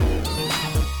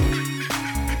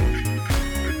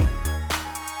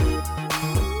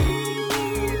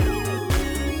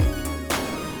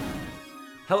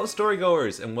Hello,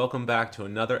 storygoers, and welcome back to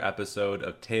another episode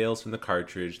of Tales from the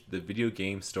Cartridge, the video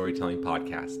game storytelling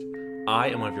podcast. I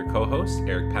am one of your co-hosts,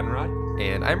 Eric Penrod.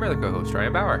 And I'm your other co-host,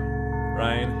 Ryan Bauer.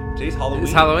 Ryan, today's Halloween.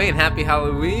 It's Halloween. Happy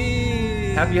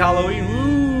Halloween. Happy Halloween.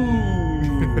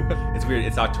 Woo! It's weird.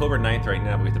 It's October 9th right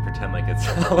now, but we have to pretend like it's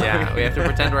Halloween. Yeah, we have to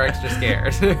pretend we're extra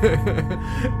scared.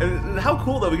 And how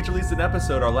cool, though, we get to release an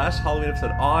episode, our last Halloween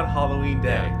episode, on Halloween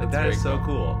Day. Yeah, that is so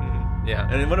cool. Mm-hmm. Yeah.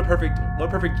 And what a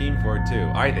perfect game for it,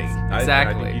 too, I think.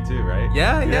 Exactly. I think you too, right?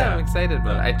 Yeah, I'm excited,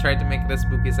 but I tried to make it as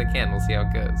spooky as I can. We'll see how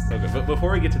it goes. Okay, but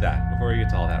before we get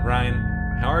to all that, Ryan,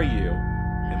 how are you,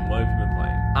 and what have you been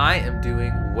playing? I am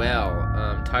doing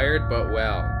well. Tired, but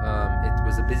well. It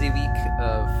was a busy week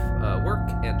of work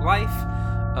and life,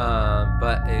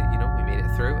 but we made it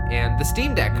through. And the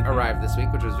Steam Deck arrived this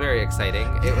week, which was very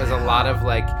exciting. It was a lot of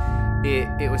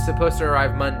it was supposed to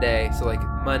arrive Monday, so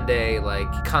Monday,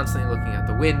 constantly looking out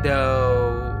the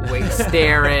window,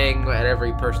 staring at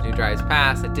every person who drives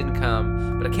past. It didn't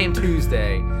come, but it came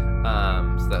Tuesday,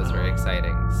 so that was very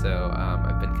exciting. So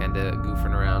I've been kind of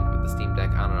goofing around with the Steam Deck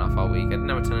on and off all week. I didn't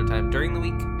have a ton of time during the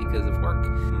week because of work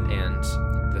and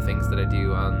the things that I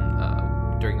do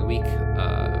on during the week,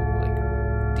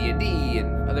 like D&D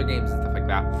and other games and stuff like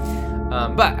that.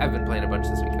 But I've been playing a bunch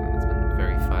this weekend.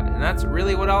 Very fun, and that's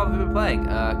really what all I've been playing.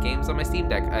 Games on my Steam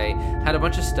Deck. I had a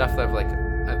bunch of stuff that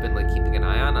I've been keeping an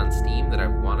eye on Steam that I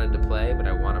wanted to play, but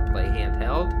I want to play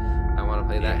handheld. I want to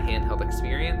play that handheld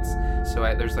experience. So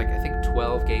there's I think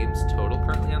 12 games total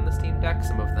currently on the Steam Deck.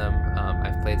 Some of them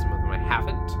I've played, some of them I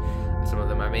haven't. Some of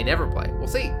them I may never play. We'll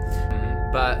see.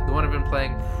 But the ones I've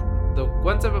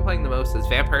been playing the most is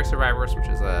Vampire Survivors, which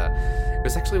is it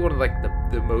was actually one of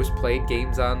the most played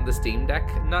games on the Steam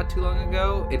Deck not too long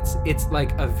ago. It's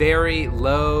a very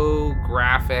low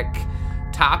graphic,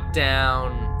 top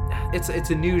down. It's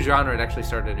a new genre. It actually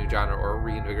started a new genre, or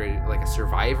reinvigorated, a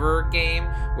survivor game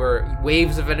where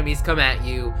waves of enemies come at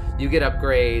you, you get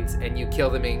upgrades, and you kill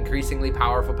them in increasingly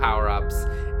powerful power-ups,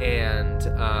 and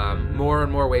more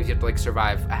and more waves. You have to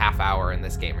survive a half hour in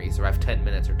this game, or you survive 10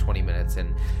 minutes or 20 minutes,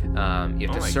 and you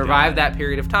have to survive that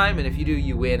period of time, and if you do,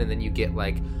 you win, and then you get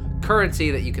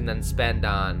currency that you can then spend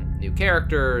on new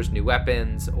characters, new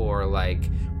weapons, or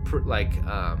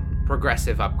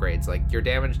progressive upgrades. Your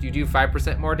damage, you do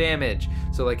 5% more damage,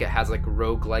 so it has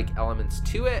roguelike elements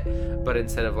to it, but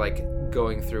instead of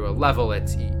going through a level,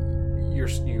 it's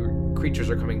your creatures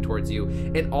are coming towards you,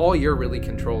 and all you're really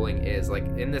controlling is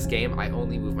in this game, I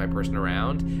only move my person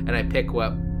around and I pick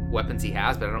what weapons he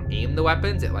has, but I don't aim the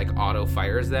weapons. It auto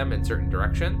fires them in certain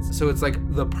directions, so it's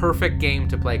the perfect game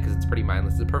to play because it's pretty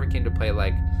mindless. It's the perfect game to play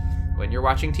when you're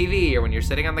watching TV, or when you're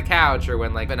sitting on the couch, or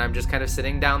when and I'm just kind of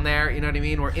sitting down there, you know what I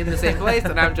mean? We're in the same place,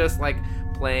 and I'm just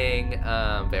playing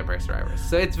Vampire Survivors.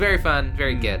 So it's very fun,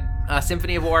 very good.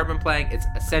 Symphony of War I've been playing. It's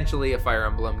essentially a Fire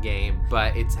Emblem game,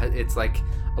 but it's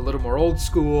a little more old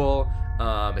school.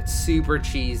 It's super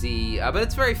cheesy, but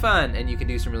it's very fun, and you can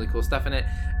do some really cool stuff in it.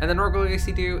 And then Rogue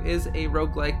Legacy 2 is a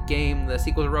roguelike game, the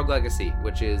sequel to Rogue Legacy,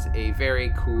 which is a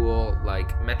very cool,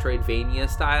 Metroidvania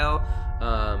style,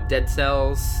 Dead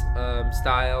Cells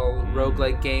style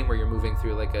roguelike game where you're moving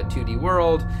through a 2D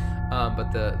world.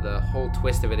 But the whole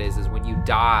twist of it is when you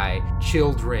die,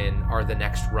 children are the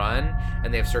next run,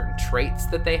 and they have certain traits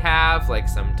that they have.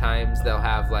 Sometimes they'll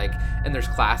have and there's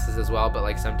classes as well,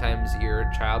 but sometimes your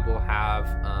child will have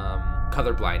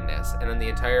color blindness, and then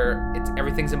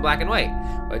everything's in black and white.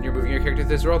 When you're moving your character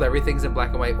through this world, everything's in black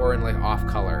and white or in off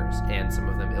colors, and some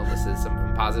of them illnesses, some of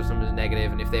them positive, some of them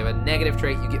negative. And if they have a negative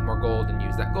trait, you get more gold and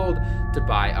use that gold to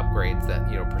buy upgrades that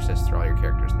persist through all your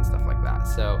characters and stuff like that.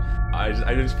 So I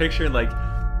just picture I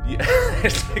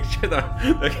just picture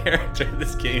the character in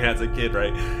this game as a kid,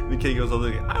 right? The kid goes,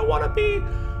 I want to be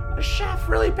a chef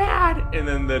really bad, and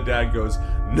then the dad goes,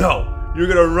 no, you're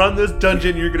gonna run this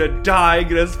dungeon, you're gonna die,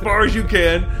 get as far as you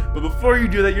can, but before you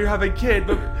do that, you have a kid,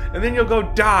 and then you'll go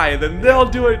die, and then they'll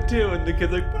do it too. And the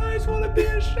kid's but I just want to be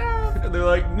a chef, and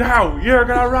they're no, you're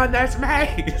gonna run this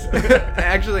maze.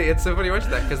 Actually, it's so funny you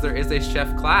mention that, because there is a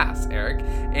chef class, Eric,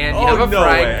 and you have a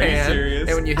frying pan,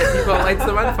 and when you hit people, it lights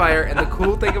them on fire. And the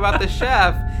cool thing about the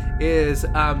chef is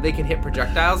they can hit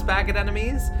projectiles back at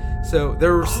enemies. So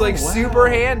they're super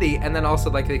handy, and then also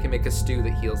they can make a stew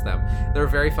that heals them. They're a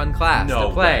very fun class to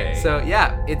play. Way. So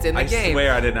yeah, it's in the game. I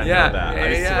swear I did not know that.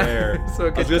 I swear. So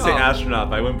I was gonna say astronaut,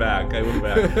 but I went back.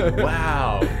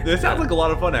 Wow, this sounds like a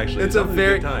lot of fun actually. It's a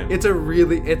good time. It's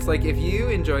if you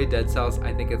enjoy Dead Cells,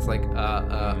 I think it's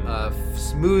a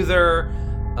smoother,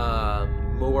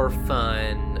 more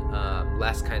fun,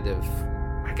 less kind of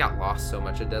I got lost so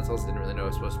much in Dead Cells, didn't really know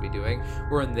what I was supposed to be doing.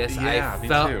 Where in this,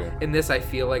 I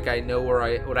feel like I know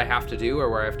what I have to do or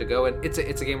where I have to go. And it's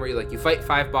a game where you fight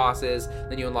 5 bosses,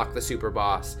 then you unlock the super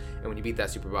boss, and when you beat that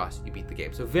super boss, you beat the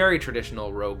game. So very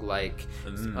traditional roguelike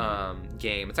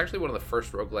game. It's actually one of the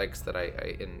first roguelikes that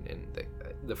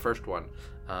the first one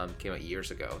came out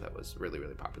years ago. That was really,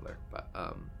 really popular. But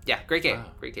yeah, great game.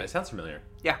 Wow. Great game. That sounds familiar.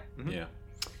 Yeah. Yeah.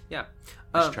 Yeah.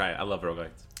 I should try it. I love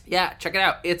roguelikes. Yeah, check it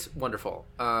out. It's wonderful.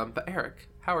 But Eric,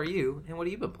 how are you, and what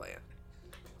have you been playing?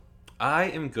 I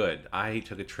am good. I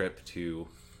took a trip to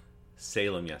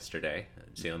Salem yesterday,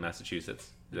 Salem,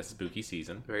 Massachusetts. It's spooky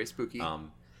season. Very spooky.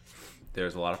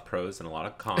 There's a lot of pros and a lot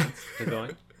of cons to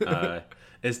going.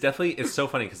 It's so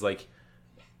funny because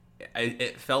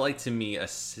it felt like to me a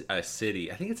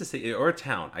city. I think it's a city or a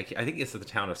town. I think it's the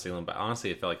town of Salem, but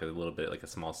honestly, it felt like a little bit like a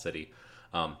small city.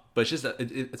 But it's just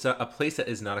it's a place that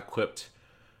is not equipped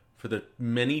for the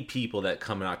many people that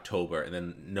come in October, and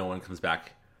then no one comes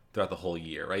back throughout the whole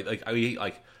year, right?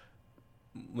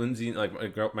 Lindsay, my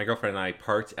girlfriend and I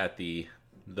parked at the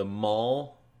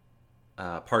mall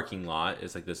parking lot.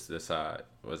 Is like this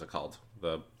what is it called?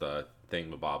 The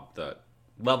thing-mabob, the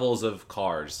levels of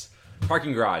cars.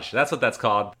 Parking garage. That's what that's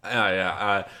called.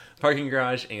 Parking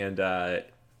garage, and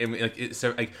we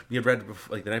had read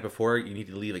the night before you need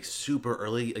to leave super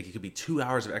early. It could be 2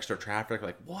 hours of extra traffic.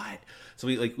 What? So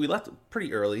we left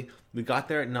pretty early. We got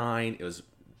there at 9. It was,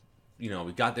 we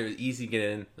got there easy to get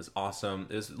in. It was awesome.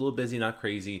 It was a little busy, not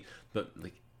crazy, but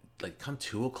come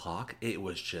 2 o'clock, it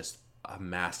was just a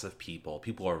mass of people.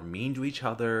 People are mean to each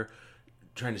other,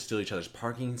 trying to steal each other's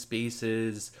parking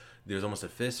spaces. There was almost a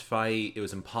fist fight. It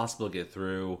was impossible to get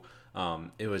through.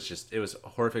 It was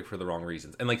horrific for the wrong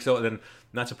reasons. And then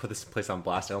not to put this place on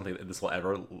blast, I don't think that this will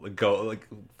ever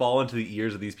fall into the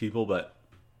ears of these people, but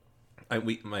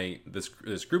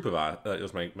this group of us, it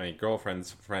was my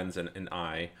girlfriend's friends and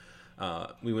I,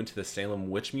 we went to the Salem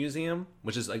Witch Museum,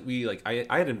 which is I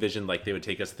had envisioned they would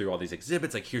take us through all these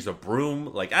exhibits, here's a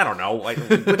broom, I don't know, witch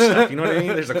stuff, you know what I mean?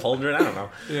 There's a cauldron, I don't know.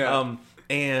 Yeah.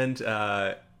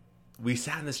 And we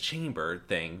sat in this chamber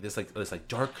thing, this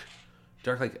dark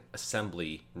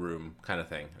assembly room kind of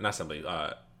thing. Not assembly,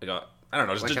 I don't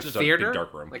know, just a theater? A big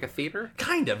dark room. Like a theater?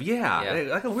 Kind of, yeah.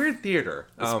 Like a weird theater.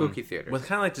 A spooky theater. With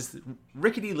kind of just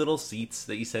rickety little seats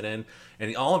that you sit in,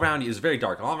 and all around you is very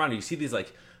dark. All around you see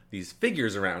these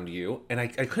figures around you, and I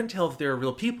couldn't tell if they're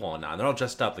real people or not. They're all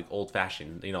dressed up old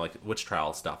fashioned, witch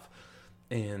trial stuff.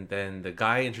 And then the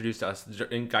guy introduced us,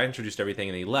 everything,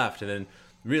 and he left, and then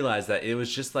realized that it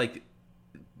was just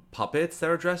puppets that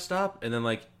were dressed up, and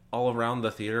then all around the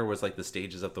theater was the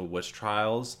stages of the witch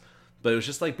trials. But it was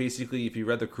just basically, if you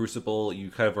read The Crucible,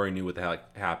 you kind of already knew what the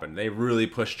heck happened. They really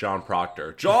pushed John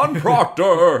Proctor. John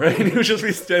Proctor! And he would just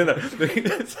be standing there.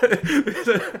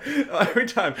 Every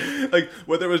time.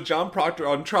 Whether it was John Proctor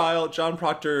on trial, John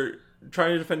Proctor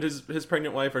trying to defend his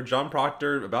pregnant wife, or John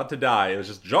Proctor about to die. It was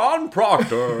just John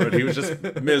Proctor! And he was just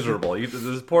miserable.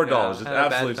 This poor doll was just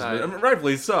absolutely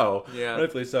rightfully so. Yeah.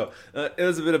 Rightfully so. It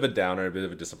was a bit of a downer, a bit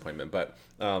of a disappointment, but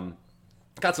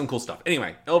got some cool stuff.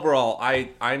 Anyway, overall,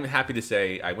 I'm happy to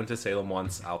say I went to Salem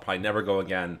once. I'll probably never go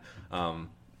again,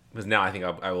 because now I think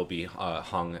I will be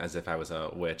hung as if I was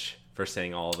a witch for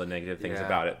saying all the negative things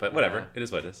about it. But whatever, It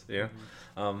is what it is.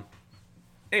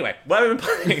 Anyway, what have I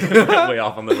been playing? Way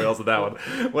off on the rails with that one.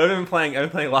 What have I been playing? I've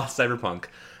been playing Lost Cyberpunk.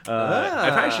 I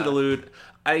probably should allude.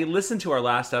 I listened to our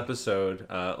last episode,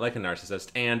 like a narcissist,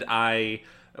 and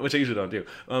which I usually don't do,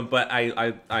 but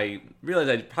I realized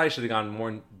I probably should have gone more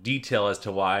in detail as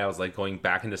to why I was going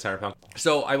back into Cyberpunk.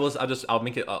 So I'll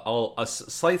make it a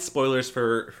slight spoilers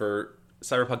for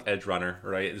Cyberpunk Edge Runner,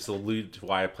 right? This will allude to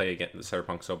why I play against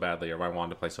Cyberpunk so badly, or why I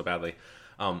wanted to play so badly.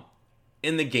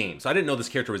 In the game, so I didn't know this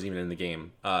character was even in the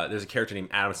game. There's a character named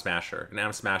Adam Smasher, and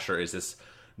Adam Smasher is this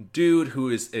dude who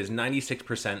is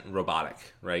 96%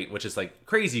 robotic, right? Which is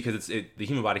crazy because the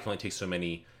human body can only take so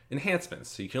many enhancements,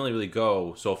 so you can only really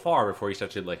go so far before you start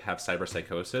to have cyber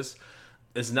psychosis.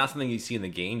 This is not something you see in the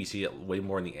game. You see it way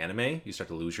more in the anime. You start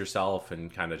to lose yourself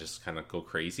and kind of go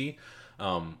crazy.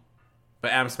 But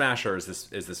Adam Smasher is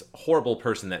this horrible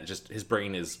person that just, his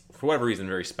brain is, for whatever reason,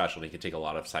 very special. He can take a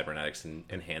lot of cybernetics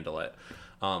and handle it.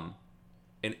 And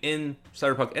in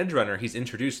Cyberpunk Edge Runner, he's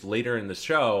introduced later in the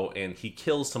show, and he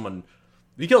kills someone.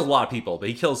 He kills a lot of people, but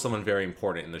he kills someone very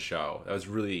important in the show. That was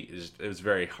it was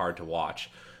very hard to watch.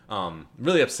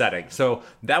 Really upsetting. So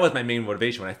that was my main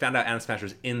motivation. When I found out Adam Smasher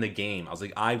was in the game, I was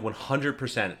I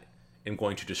 100% am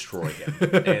going to destroy him.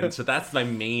 And so that's my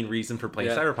main reason for playing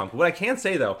Cyberpunk. What I can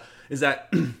say, though, is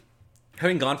that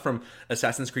having gone from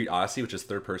Assassin's Creed Odyssey, which is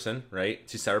third person, right,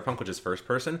 to Cyberpunk, which is first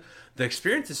person, the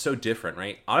experience is so different,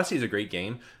 right? Odyssey is a great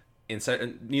game.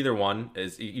 Neither one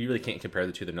is, you really can't compare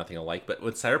the two. They're nothing alike. But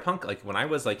with Cyberpunk, like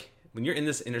when you're in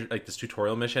this this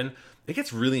tutorial mission, it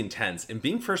gets really intense. And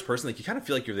being first person, like you kind of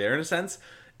feel like you're there in a sense.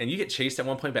 And you get chased at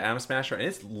one point by Atom Smasher, and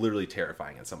it's literally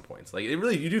terrifying at some points. Like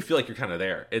you do feel like you're kind of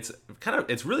there. It's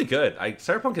really good.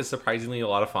 Cyberpunk is surprisingly a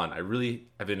lot of fun. I really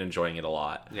have been enjoying it a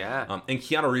lot. Yeah. And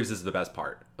Keanu Reeves is the best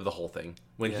part of the whole thing.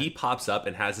 When he pops up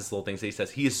and has this little thing that he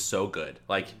says, he is so good.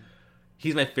 Like,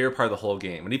 he's my favorite part of the whole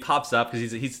game. When he pops up,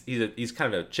 because he's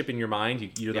kind of a chip in your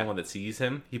mind. You're the one that sees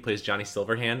him. He plays Johnny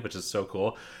Silverhand, which is so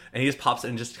cool. And he just pops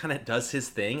in and just kind of does his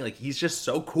thing. Like, he's just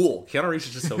so cool. Keanu Reeves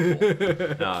is just so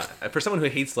cool. For someone who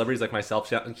hates celebrities like myself,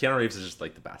 Keanu Reeves is just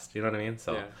like the best. You know what I mean?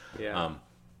 So,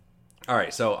 all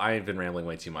right. So I've been rambling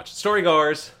way too much.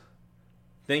 Storygoers,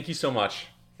 thank you so much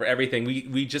for everything.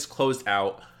 We just closed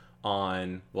out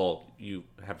on, well, you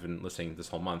have been listening this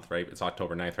whole month, right? It's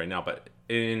October 9th right now, but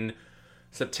in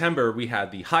September, we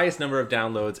had the highest number of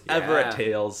downloads ever at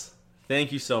Tales.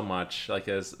 Thank you so much. Like,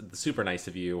 it's super nice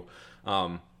of you.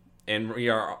 And we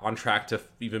are on track to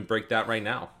even break that right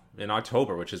now in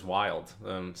October, which is wild.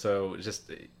 So just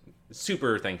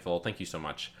super thankful. Thank you so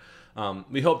much.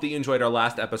 We hope that you enjoyed our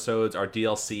last episodes, our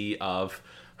DLC of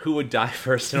Who Would Die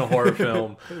First in a Horror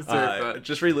Film.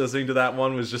 Just re-listening to that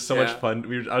one was just so much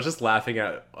fun. I was just laughing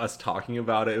at us talking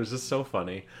about it. It was just so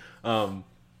funny.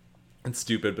 It's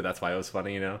stupid, but that's why it was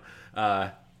funny, you know.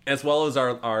 As well as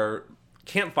our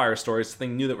campfire stories,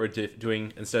 something new that we're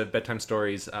doing instead of bedtime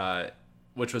stories,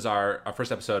 which was our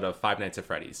first episode of Five Nights at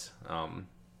Freddy's.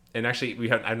 And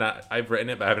actually, I've written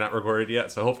it, but I have not recorded it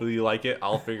yet. So hopefully you like it.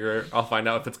 I'll find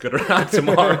out if it's good or not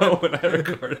tomorrow when I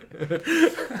record it.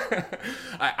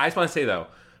 I just want to say though,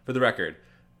 for the record,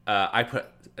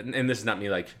 and this is not me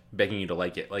like begging you to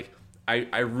like it. Like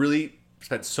I really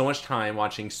spent so much time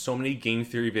watching so many game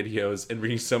theory videos and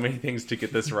reading so many things to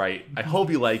get this right. I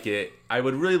hope you like it. I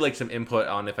would really like some input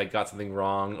on if I got something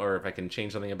wrong or if I can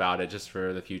change something about it just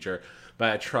for the future.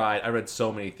 But I tried. I read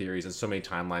so many theories and so many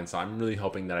timelines, so I'm really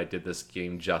hoping that I did this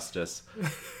game justice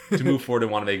to move forward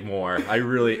and want to make more.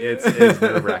 It's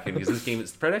nerve-wracking because this game,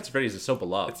 Five Nights at Freddy's, is so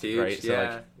beloved, it's huge, right?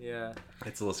 So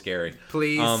it's a little scary.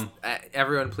 Please,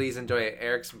 everyone, please enjoy it.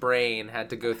 Eric's brain had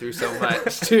to go through so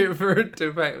much to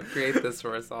create this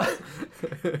for us all.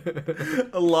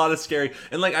 A lot of scary,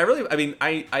 and like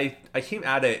I came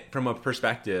at it from a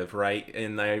perspective, right?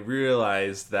 And I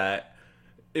realized that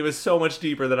it was so much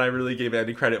deeper than I really gave it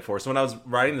any credit for. So when I was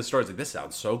writing the story, I was like, this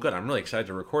sounds so good. I'm really excited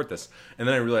to record this. And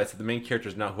then I realized that the main character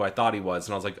is not who I thought he was.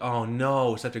 And I was like, oh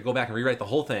no. So I had to go back and rewrite the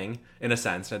whole thing, in a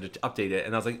sense. I had to update it.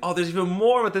 And I was like, oh, there's even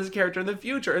more with this character in the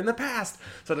future, in the past.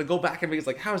 So I had to go back and be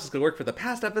like, how is this going to work for the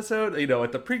past episode? You know,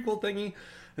 at the prequel thingy.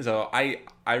 And so I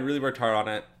really worked hard on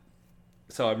it.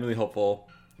 So I'm really hopeful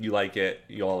you like it.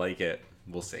 You all like it.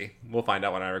 We'll see. We'll find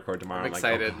out when I record tomorrow. I'm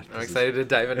excited. Like, I'm excited to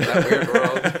dive into that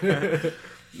weird world.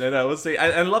 No, we'll see.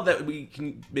 I love that we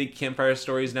can make campfire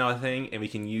stories now a thing, and we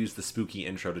can use the spooky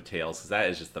intro to Tales, because that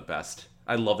is just the best.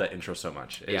 I love that intro so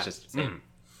much. It's just,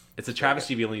 it's a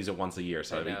travesty if we only use it once a year,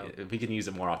 so if we can use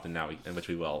it more often now, which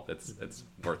we will, it's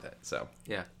worth it. So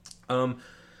yeah.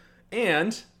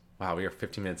 And wow, we are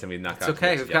 15 minutes and we've not got. It's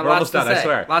okay. We've got lots to say. I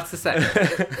swear. Lots to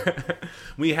say.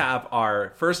 We have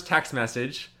our first text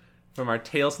message from our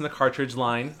Tales from the Cartridge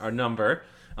line, our number,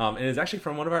 and it's actually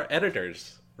from one of our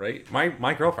editors. Right?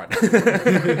 My girlfriend.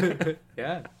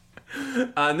 Yeah.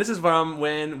 And this is from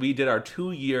when we did our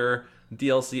 2-year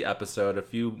DLC episode a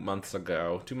few months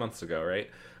ago. 2 months ago, right?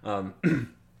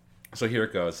 So here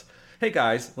it goes. Hey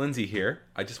guys, Lindsay here.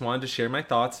 I just wanted to share my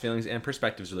thoughts, feelings, and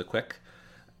perspectives really quick.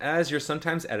 As your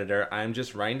sometimes editor, I'm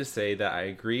just writing to say that I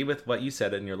agree with what you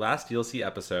said in your last DLC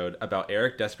episode about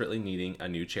Eric desperately needing a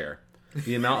new chair.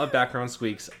 The amount of background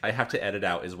squeaks I have to edit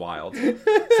out is wild.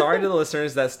 Sorry to the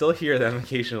listeners that still hear them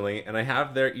occasionally and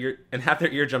have their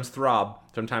eardrums throb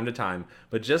from time to time,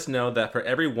 but just know that for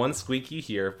every one squeak you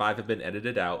hear, 5 have been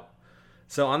edited out.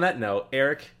 So on that note,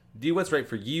 Eric, do what's right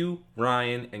for you,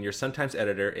 Ryan, and your sometimes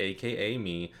editor, aka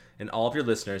me, and all of your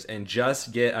listeners, and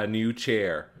just get a new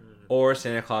chair. Or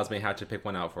Santa Claus may have to pick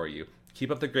one out for you.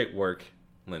 Keep up the great work,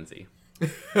 Lindsay.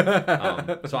 So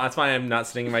that's why I'm not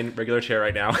sitting in my regular chair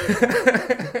right now.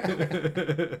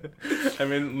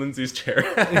 I'm in Lindsay's chair,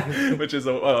 which is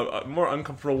a more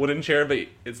uncomfortable wooden chair, but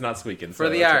it's not squeaking. For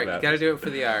the art. You gotta do it for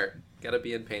the art. Gotta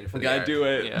be in pain for the art. Gotta do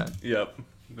it. Yeah. Yep.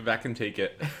 The back can take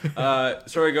it.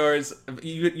 Storygoers,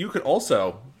 you could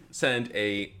also send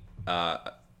leave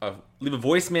a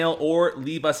voicemail or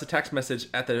leave us a text message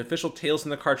at the official Tales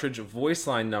from the Cartridge voice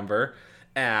line number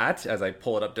at, as I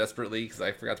pull it up desperately because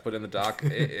I forgot to put it in the doc,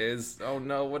 it is, oh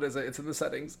no, what is it? It's in the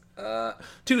settings.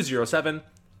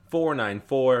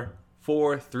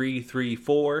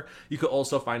 207-494-4334. You could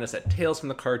also find us at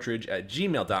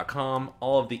talesfromthecartridge@gmail.com.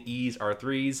 All of the E's are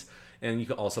 3s. And you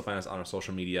can also find us on our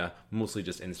social media, mostly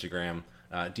just Instagram.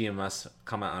 DM us,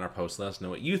 comment on our post, let us know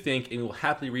what you think, and we'll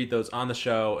happily read those on the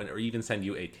show, or even send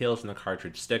you a Tales from the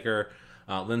Cartridge sticker.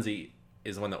 Lindsay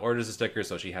is the one that orders the sticker,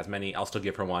 so she has many. I'll still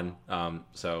give her one,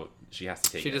 so she has to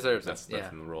take it. She deserves That's it.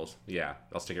 from the rules. Yeah,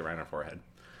 I'll stick it right on her forehead.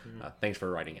 Thanks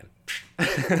for writing in.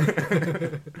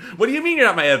 What do you mean you're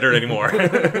not my editor anymore?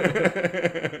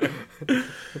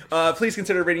 Please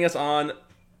consider rating us on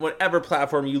whatever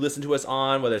platform you listen to us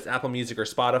on, whether it's Apple Music or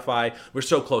Spotify. We're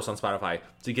so close on Spotify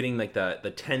to getting like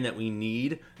the 10 that we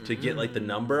need to get like the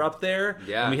number up there.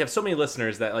 Yeah. And we have so many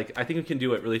listeners that like I think we can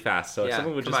do it really fast. So if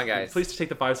someone would please just take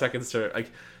the 5 seconds to like.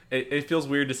 It feels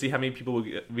weird to see how many people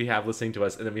we have listening to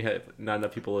us, and then we have not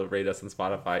enough people to rate us on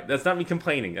Spotify. That's not me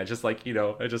complaining. I just like, I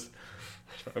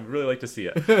really like to see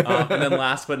it. And then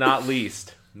last but not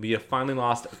least, we have finally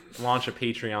launched a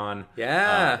Patreon.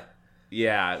 Yeah.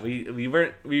 We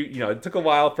weren't, it took a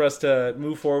while for us to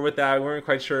move forward with that. We weren't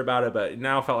quite sure about it, but it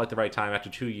now felt like the right time after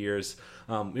 2 years.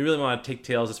 We really want to take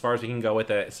Tales as far as we can go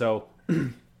with it. So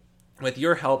with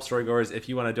your help, Storygoers, if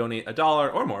you want to donate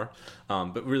 $1 or more,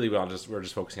 but really we're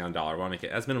just focusing on $1. We want to make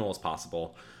it as minimal as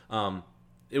possible.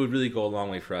 It would really go a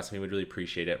long way for us, and we would really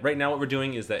appreciate it. Right now, what we're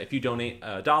doing is that if you donate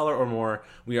 $1 or more,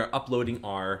 we are uploading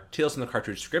our Tales from the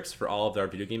Cartridge scripts for all of our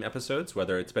video game episodes,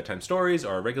 whether it's bedtime stories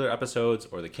or regular episodes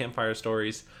or the campfire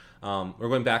stories. We're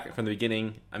going back from the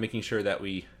beginning. I'm making sure that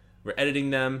we're editing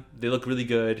them. They look really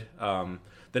good.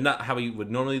 They're not how we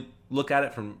would normally look at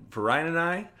it for Ryan and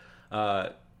I,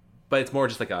 but it's more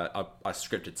just like a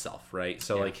script itself, right?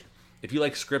 So like, if you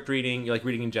like script reading, you like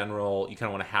reading in general, you kind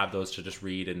of want to have those to just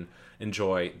read and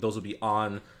enjoy. Those will be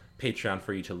on Patreon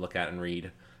for you to look at and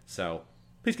read. So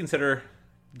please consider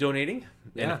donating.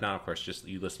 Yeah. And if not, of course, just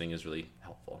you listening is really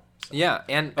helpful. So. Yeah,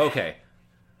 and okay.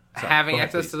 Having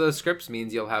access to those scripts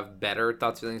means you'll have better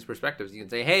thoughts, feelings, perspectives. You can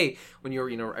say, hey, when you're,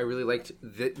 I really liked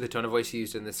the tone of voice you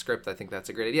used in this script. I think that's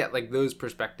a great idea. Like those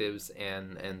perspectives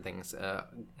and things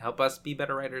help us be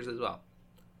better writers as well.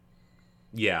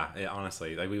 Yeah,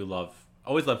 honestly, like we would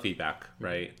always love feedback,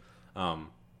 right?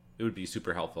 It would be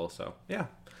super helpful. So yeah.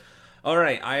 All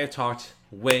right, I have talked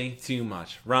way too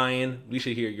much. Ryan, we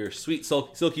should hear your sweet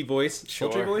silky voice.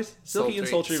 Sure. Sultry voice? Silky and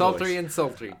sultry voice. Sultry and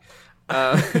sultry.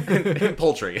 And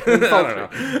poultry. I don't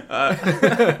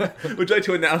know. Would you like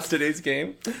to announce today's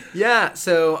game? Yeah,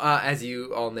 so as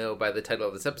you all know by the title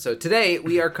of this episode, today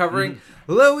we are covering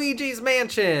Luigi's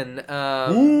Mansion.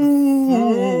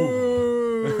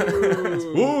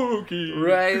 Spooky.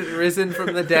 Right, risen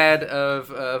from the dead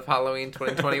of Halloween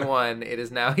 2021. It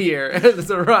is now here. It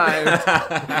has arrived.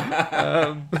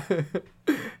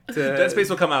 Dead Space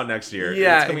will come out next year.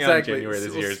 Yeah, it's coming exactly. out in January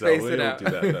this year, so space we it won't out. do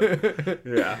that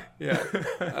then.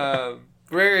 Yeah.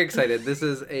 Very excited. This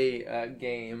is a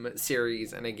game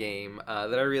series and a game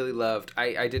that I really loved.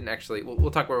 I didn't actually...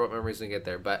 We'll talk about what memories when we get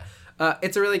there, but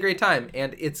it's a really great time,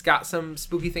 and it's got some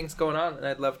spooky things going on, and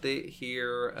I'd love to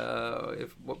hear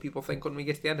what people think when we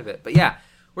get to the end of it. But yeah,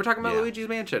 we're talking about Luigi's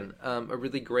Mansion, a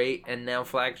really great and now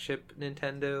flagship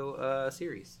Nintendo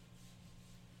series.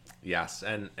 Yes,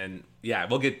 and yeah,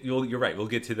 you're right. We'll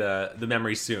get to the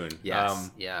memories soon. Yes,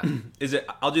 yeah. Is it?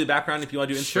 I'll do the background if you want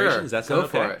to do inspiration. Sure, Is that go okay?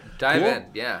 for it. Dive cool. in.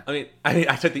 Yeah. I mean,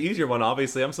 I took the easier one.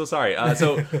 Obviously, I'm so sorry.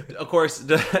 So, of course,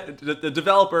 the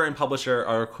developer and publisher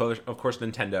are of course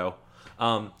Nintendo.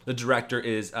 The director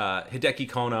is Hideki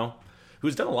Kono,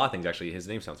 who's done a lot of things. Actually, his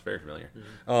name sounds very familiar.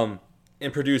 Mm-hmm.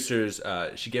 And producers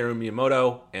Shigeru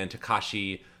Miyamoto and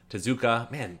Takashi Tezuka.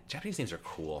 Man, Japanese names are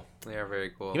cool. They are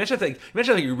very cool. You mentioned like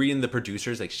you're reading the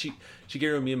producers like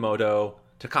Shigeru Miyamoto,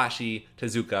 Takashi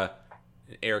Tezuka,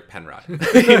 and Eric Penrod.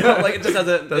 Like it just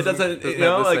doesn't.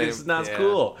 It's not as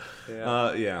cool.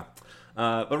 Yeah.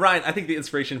 But Ryan, I think the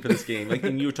inspiration for this game, like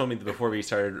and you told me before we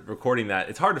started recording that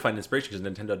it's hard to find inspiration because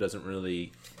Nintendo doesn't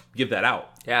really give that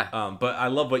out. Yeah. But I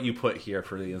love what you put here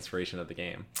for the inspiration of the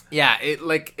game. Yeah,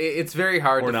 it's very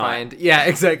hard to find. Yeah,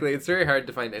 exactly. It's very hard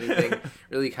to find anything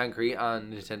really concrete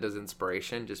on Nintendo's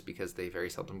inspiration, just because they very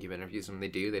seldom give interviews. When they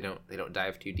do, they don't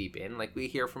dive too deep in, like we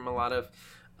hear from a lot of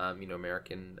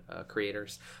American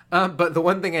creators. But the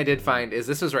one thing I did find is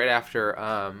this was right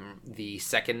after the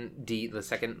second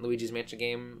Luigi's Mansion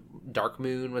game, Dark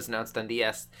Moon, was announced on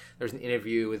DS. There's an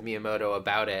interview with Miyamoto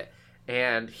about it.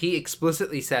 And he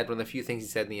explicitly said, one of the few things he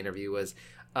said in the interview was,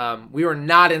 we were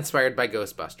not inspired by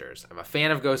Ghostbusters. I'm a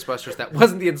fan of Ghostbusters. That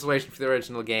wasn't the inspiration for the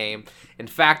original game. In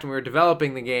fact, when we were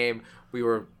developing the game, we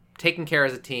were taking care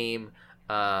as a team.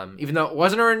 Even though it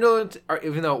wasn't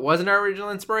our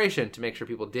original inspiration, to make sure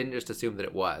people didn't just assume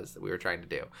that we were trying to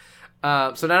do.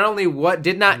 So not only it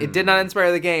did not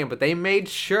inspire the game, but they made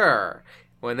sure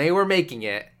when they were making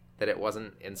it that it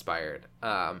wasn't inspired.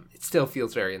 It still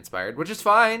feels very inspired, which is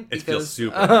fine. It feels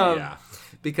super,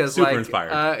 because super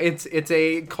inspired. It's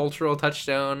a cultural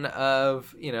touchstone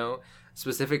of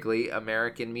specifically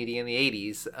American media in the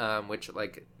 80s, which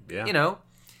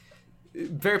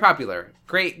very popular.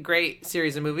 Great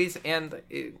series of movies, and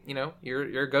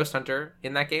you're a ghost hunter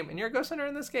in that game, and you're a ghost hunter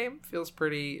in this game. Feels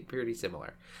pretty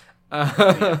similar.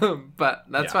 But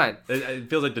that's fine. It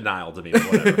feels like denial to me.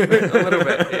 Whatever.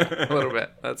 a little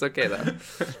bit. That's okay though.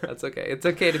 That's okay. It's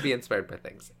okay to be inspired by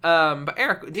things. But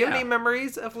Eric, do you have any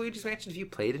memories of Luigi's Mansion? Have you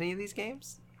played any of these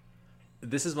games?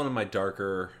 This is one of my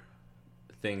darker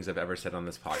things I've ever said on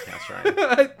this podcast,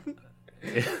 Ryan.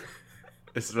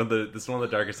 This is one of the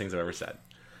darkest things I've ever said.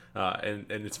 And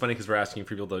it's funny because we're asking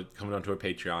for people to come onto a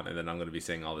Patreon, and then I'm going to be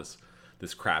saying all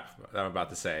this crap that I'm about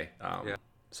to say.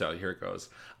 So here it goes.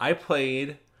 I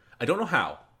don't know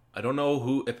how. I don't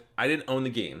know if I didn't own the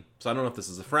game. So I don't know if this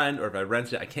is a friend or if I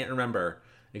rented it. I can't remember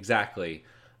exactly.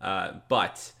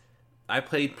 But I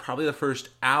played probably the first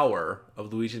hour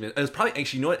of Luigi's Mansion. It was probably,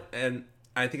 actually, you know what? And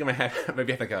I think I might have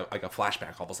like a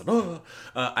flashback all of a sudden.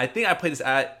 I think I played this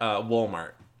at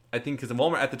Walmart. I think because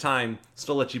Walmart at the time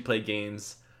still let you play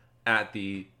games at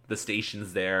the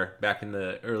stations there back in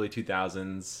the early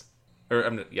 2000s.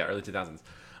 Early 2000s.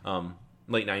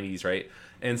 Late 90s, right?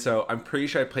 And so I'm pretty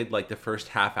sure I played like the first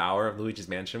half hour of Luigi's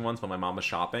Mansion once when my mom was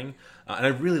shopping, and I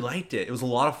really liked it. It was a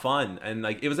lot of fun, and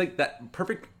like it was like that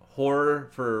perfect horror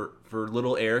for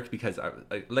little Eric, because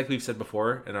like we've said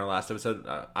before in our last episode,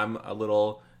 I'm a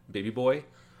little baby boy.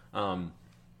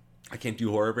 I can't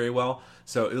do horror very well,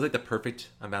 so it was like the perfect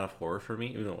amount of horror for me,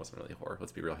 even though it wasn't really horror.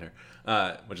 Let's be real here,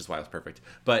 which is why it was perfect.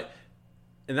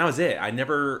 And that was it. I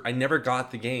never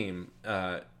got the game.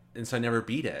 And so I never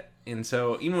beat it. And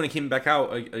so even when it came back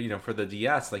out, for the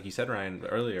DS, like you said, Ryan,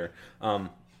 earlier, I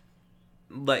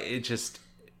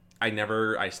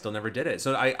still never did it.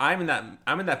 So I'm in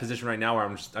that position right now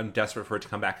where I'm desperate for it to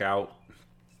come back out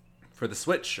for the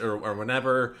Switch or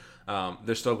whenever.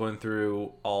 They're still going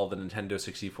through all the Nintendo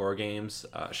 64 games.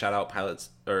 Shout out Pilot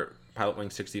Wing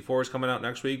 64 is coming out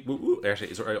next week. Woo, woo. Actually,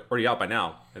 it's already out by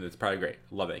now, and it's probably great.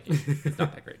 Love that game. It's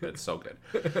not that great, but it's so good.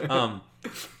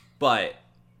 But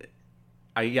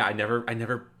I never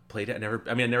played it. I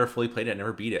never fully played it. I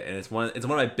never beat it, and it's one of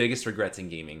my biggest regrets in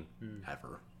gaming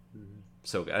ever.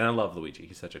 So good, and I love Luigi.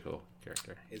 He's such a cool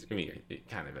character. He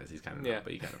kind of is. He's kind of not,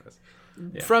 but he kind of is.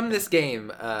 Yeah. From this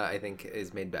game, I think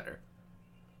is made better.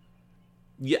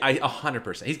 Yeah,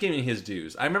 100%. He's giving his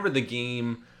dues. I remember the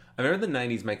game. I remember the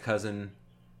 90s. My cousin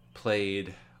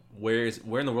played Where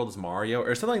in the World is Mario,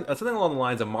 or something along the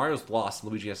lines of Mario's lost.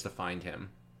 Luigi has to find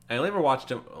him. I only ever watched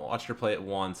her play it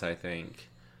once, I think,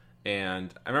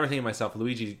 and I remember thinking to myself,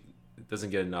 Luigi doesn't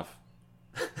get enough.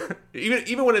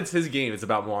 even when it's his game, it's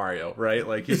about Mario, right?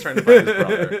 Like he's trying to find his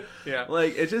brother. Yeah,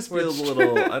 like it just feels a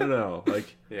little. I don't know.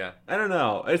 Like I don't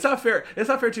know. It's not fair. It's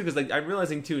not fair too, because like I'm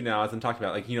realizing too now as I'm talking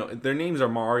about, like their names are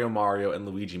Mario, and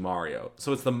Luigi Mario,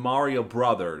 so it's the Mario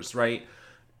brothers, right?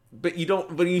 But you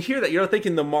don't. When you hear that, you're not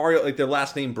thinking the Mario, like their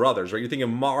last name brothers, right? You're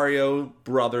thinking Mario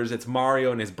brothers. It's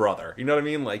Mario and his brother. You know what I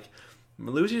mean? Like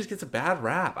Luigi just gets a bad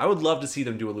rap. I would love to see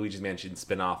them do a Luigi's Mansion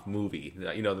spin-off movie.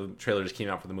 The trailer just came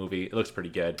out for the movie. It looks pretty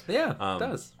good. Yeah, it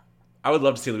does. I would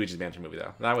love to see a Luigi's Mansion movie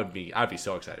though. I'd be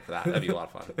so excited for that. That'd be a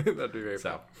lot of fun. That'd be very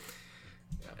fun.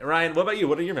 Ryan, what about you?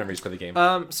 What are your memories for the game?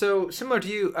 So similar to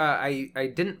you,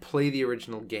 I didn't play the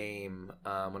original game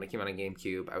when it came out on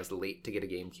GameCube. I was late to get a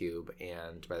GameCube,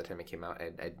 and by the time it came out,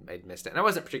 I'd missed it. And I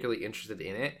wasn't particularly interested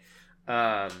in it,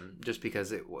 just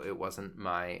because it wasn't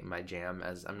my jam.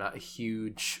 As I'm not a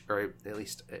huge, or at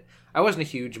least I wasn't a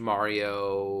huge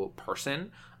Mario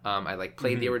person. I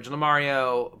played the original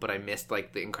Mario, but I missed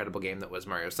the incredible game that was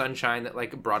Mario Sunshine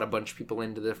that brought a bunch of people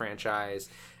into the franchise.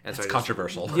 And so it's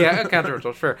controversial. Yeah,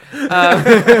 controversial, sure.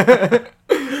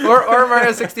 Or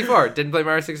Mario 64. Didn't play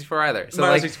Mario 64 either. So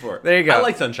Mario 64. There you go. I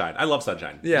like Sunshine. I love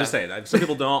Sunshine. Yeah. Just saying. Some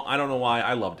people don't. I don't know why.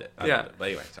 I loved it. I loved it. But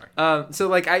anyway, sorry.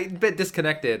 So I a bit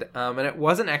disconnected. And it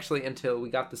wasn't actually until we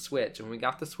got the Switch. And when we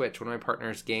got the Switch, one of my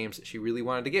partner's games that she really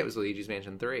wanted to get was Luigi's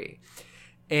Mansion 3.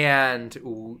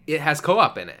 And it has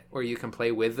co-op in it where you can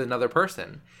play with another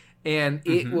person. And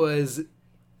it was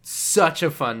such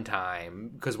a fun time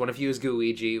because one of you is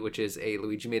Gooigi, which is a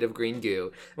Luigi made of green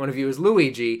goo. One of you is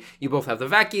Luigi. You both have the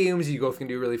vacuums. You both can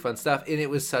do really fun stuff. And it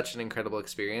was such an incredible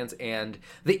experience. And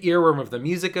the earworm of the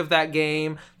music of that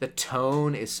game, the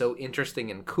tone is so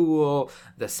interesting and cool.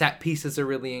 The set pieces are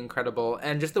really incredible.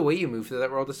 And just the way you move through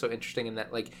that world is so interesting in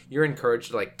that, like, you're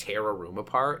encouraged to, like, tear a room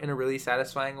apart in a really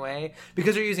satisfying way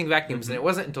because you're using vacuums. And it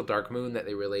wasn't until Dark Moon that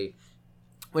they really...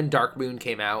 When Dark Moon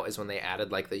came out is when they added,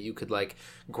 like, that you could, like,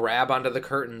 grab onto the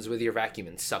curtains with your vacuum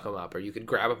and suck them up. Or you could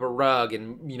grab up a rug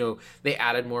and, you know, they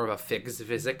added more of a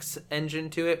physics engine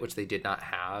to it, which they did not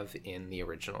have in the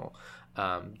original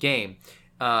game,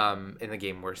 in the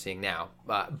game we're seeing now.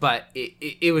 But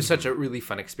it was such a really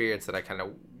fun experience that I kind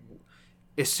of...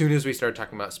 As soon as we started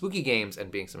talking about spooky games, and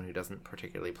being someone who doesn't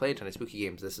particularly play a ton of spooky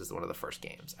games, this is one of the first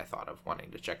games I thought of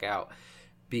wanting to check out.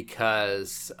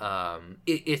 Because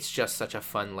it's just such a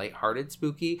fun, lighthearted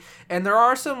spooky. And there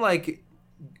are some, like,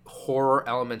 horror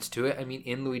elements to it. I mean,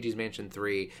 in Luigi's Mansion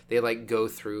 3, they, like, go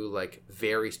through, like,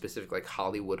 very specific, like,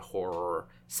 Hollywood horror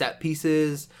set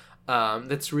pieces.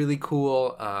 That's really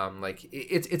cool. Like,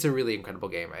 it's a really incredible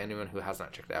game. Anyone who has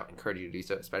not checked it out, I encourage you to do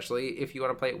so, especially if you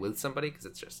want to play it with somebody, because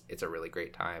it's a really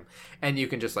great time. And you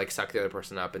can just, like, suck the other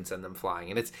person up and send them flying.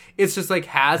 And it's just, like,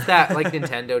 has that, like,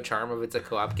 Nintendo charm of it's a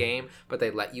co-op game, but they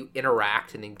let you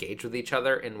interact and engage with each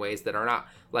other in ways that are not,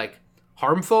 like,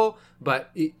 harmful,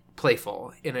 but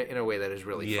playful in a way that is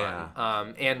really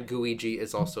fun. And Gooigi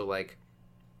is also, like,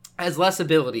 has less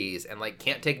abilities and, like,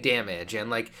 can't take damage, and,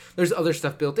 like, there's other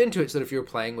stuff built into it so that if you're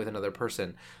playing with another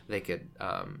person, they could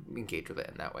engage with it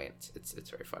in that way. It's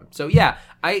very fun. So yeah,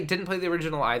 I didn't play the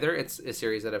original either. It's a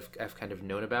series that I've kind of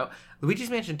known about.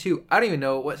 Luigi's Mansion 2, I don't even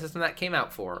know what system that came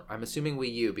out for. I'm assuming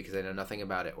Wii U because I know nothing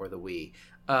about it, or the Wii.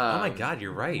 Oh my God,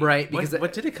 you're right. Right, because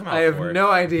what did it come out for? I have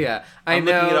no idea. I'm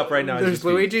looking it up right now. There's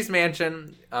Luigi's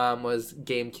Mansion, was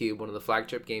GameCube, one of the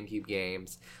flagship GameCube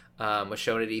games. Was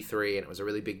shown at E3, and it was a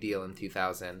really big deal in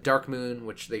 2000. Dark Moon,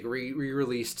 which they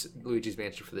re-released Luigi's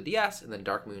Mansion for the DS, and then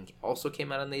Dark Moon also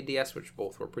came out on the DS, which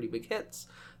both were pretty big hits.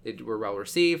 They were well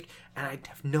received, and I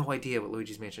have no idea what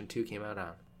Luigi's Mansion 2 came out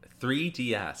on.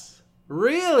 3DS.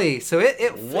 Really? So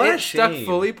it stuck shame.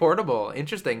 fully portable.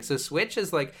 Interesting. So Switch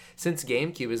is, like, since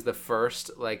GameCube is the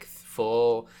first, like,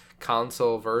 full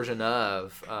console version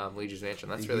of Luigi's Mansion.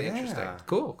 That's really interesting.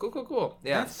 Cool.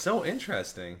 Yeah. That's so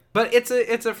interesting. But it's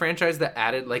a franchise that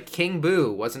added, like, King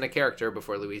Boo wasn't a character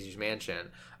before Luigi's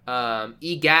Mansion.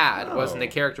 Egad wasn't a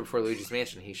character before Luigi's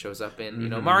Mansion. He shows up in, you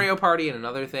know, Mario Party and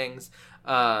other things.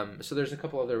 So there's a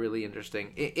couple other really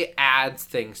interesting... It adds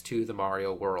things to the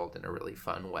Mario world in a really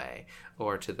fun way.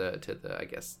 Or to the I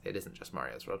guess it isn't just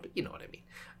Mario's world, but you know what I mean.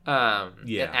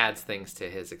 It adds things to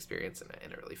his experience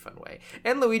in a really fun way.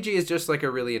 And Luigi is just, like, a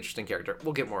really interesting character.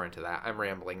 We'll get more into that. I'm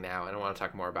rambling now, and I want to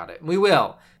talk more about it. We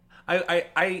will.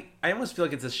 I almost feel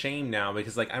like it's a shame now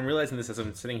because, like, I'm realizing this as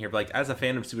I'm sitting here, but, like, as a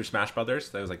fan of Super Smash Brothers,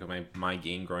 that was, like, my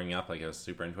game growing up. Like, I was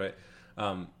super into it.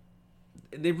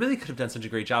 They really could have done such a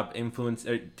great job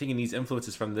taking these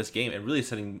influences from this game and really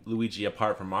setting Luigi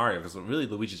apart from Mario, because really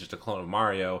Luigi's just a clone of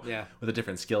Mario with a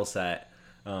different skill set.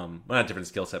 Well, not a different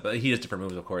skill set, but he has different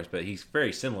moves, of course, but he's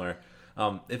very similar.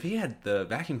 If he had the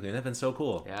vacuum cleaner, that'd been so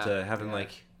cool to have him,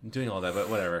 like, doing all that, but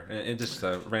whatever. It's just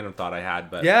a random thought I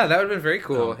had. But yeah, that would have been very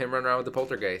cool. Him running around with the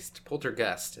Poltergeist.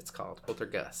 Poltergust, it's called.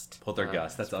 Poltergust.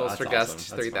 That's Poltergust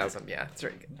awesome. 3000. Yeah, it's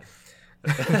very good.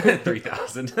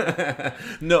 3,000.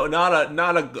 No,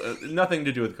 nothing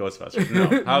to do with Ghostbusters.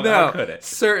 No, how could it?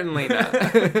 Certainly not.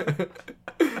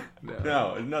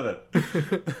 No, nothing.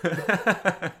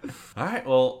 All right.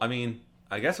 Well, I mean,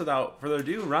 I guess without further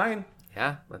ado, Ryan.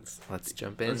 Yeah, let's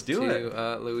jump into Let's do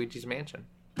it. Luigi's Mansion.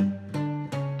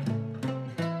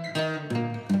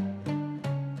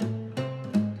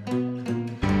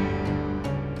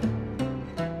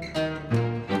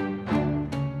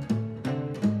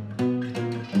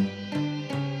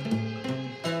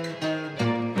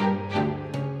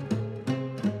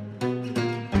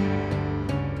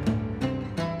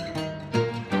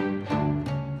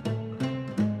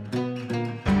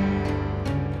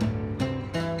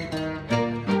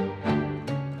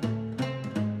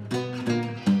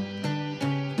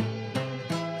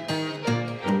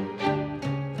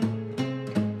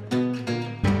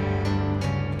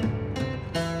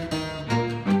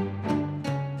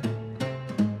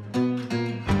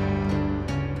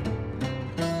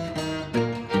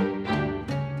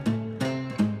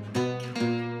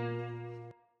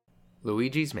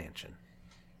 Luigi's Mansion.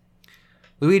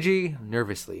 Luigi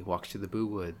nervously walks through the Boo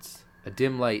Woods. A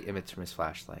dim light emits from his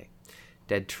flashlight.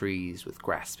 Dead trees with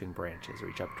grasping branches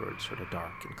reach upwards toward a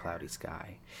dark and cloudy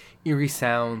sky. Eerie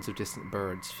sounds of distant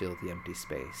birds fill the empty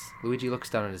space. Luigi looks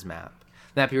down at his map.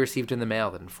 The map he received in the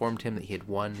mail that informed him that he had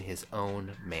won his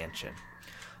own mansion.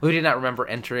 Luigi did not remember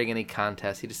entering any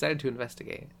contest. He decided to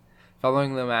investigate.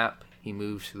 Following the map, he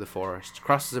moves through the forest,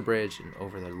 crosses a bridge, and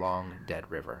over the long, dead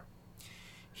river.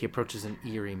 He approaches an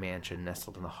eerie mansion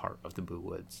nestled in the heart of the Boo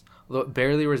Woods. Although it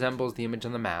barely resembles the image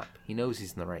on the map, he knows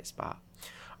he's in the right spot.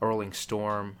 A rolling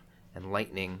storm and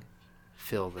lightning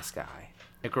fill the sky.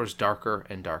 It grows darker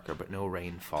and darker, but no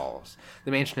rain falls.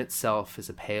 The mansion itself is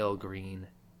pale green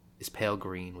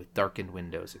with darkened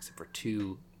windows, except for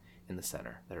two in the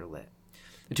center that are lit.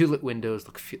 The two lit windows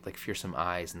look like fearsome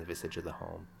eyes in the visage of the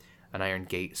home. An iron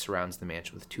gate surrounds the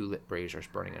mansion with two lit braziers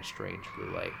burning a strange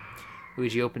blue light.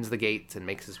 Luigi opens the gates and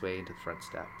makes his way into the front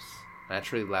steps. A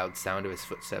naturally loud sound of his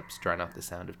footsteps drown out the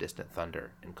sound of distant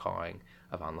thunder and cawing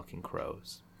of onlooking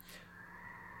crows.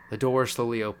 The door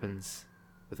slowly opens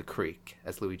with a creak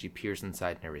as Luigi peers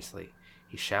inside nervously.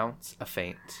 He shouts a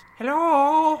faint,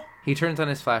 "Hello!" He turns on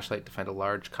his flashlight to find a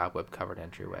large cobweb-covered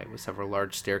entryway with several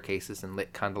large staircases and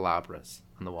lit candelabras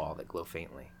on the wall that glow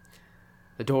faintly.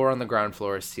 The door on the ground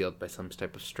floor is sealed by some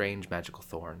type of strange magical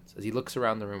thorns. As he looks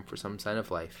around the room for some sign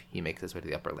of life, he makes his way to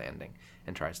the upper landing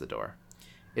and tries the door.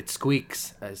 It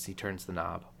squeaks as he turns the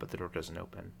knob, but the door doesn't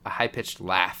open. A high-pitched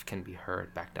laugh can be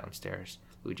heard back downstairs.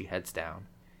 Luigi heads down.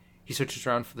 He searches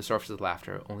around for the source of the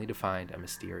laughter, only to find a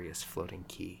mysterious floating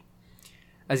key.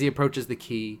 As he approaches the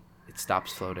key, it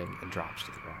stops floating and drops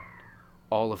to the ground.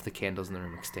 All of the candles in the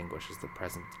room extinguish as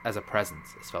a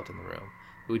presence is felt in the room.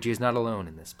 Luigi is not alone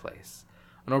in this place.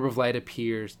 An orb of light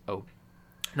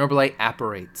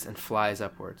apparates and flies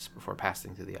upwards before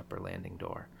passing through the upper landing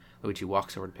door. Luigi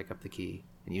walks over to pick up the key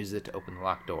and uses it to open the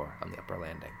locked door on the upper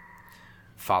landing,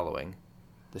 following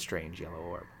the strange yellow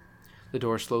orb. The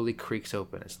door slowly creaks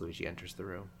open as Luigi enters the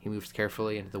room. He moves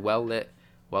carefully into the well-lit,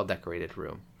 well-decorated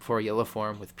room, before a yellow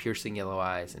form with piercing yellow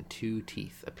eyes and 2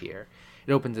 teeth appear.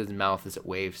 It opens its mouth as it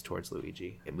waves towards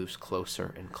Luigi. It moves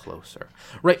closer and closer.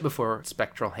 Right before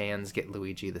spectral hands get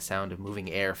Luigi, the sound of moving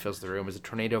air fills the room as a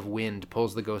tornado of wind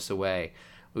pulls the ghosts away.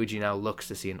 Luigi now looks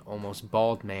to see an almost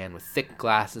bald man with thick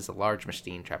glasses, a large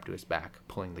machine strapped to his back,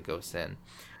 pulling the ghosts in.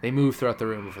 They move throughout the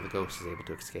room before the ghost is able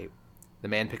to escape. The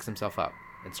man picks himself up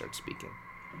and starts speaking.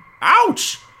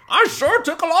 Ouch! I sure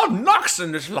took a lot of knocks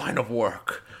in this line of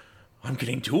work. I'm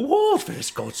getting too old for this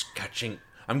ghost catching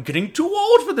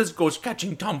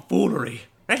tomfoolery.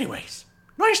 Anyways,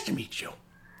 nice to meet you.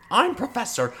 I'm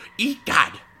Professor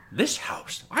Egad. This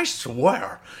house, I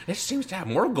swear, it seems to have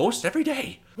more ghosts every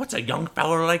day. What's a young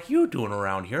feller like you doing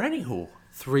around here, anywho?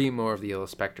 3 more of the yellow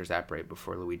specters apparate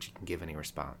before Luigi can give any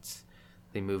response.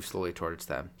 They move slowly towards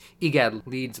them. Egad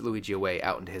leads Luigi away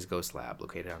out into his ghost lab,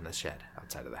 located on the shed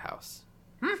outside of the house.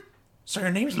 So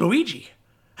your name's Luigi.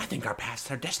 I think our paths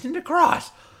are destined to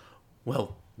cross.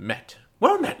 Well met,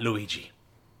 Luigi.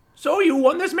 So you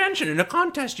won this mansion in a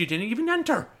contest you didn't even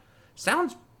enter.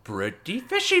 Sounds pretty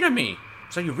fishy to me.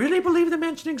 So you really believe the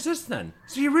mansion exists then?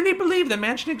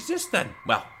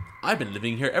 Well, I've been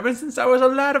living here ever since I was a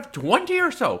lad of 20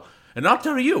 or so. And I'll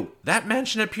tell you, that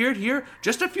mansion appeared here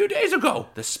just a few days ago.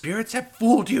 The spirits have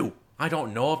fooled you. I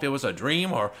don't know if it was a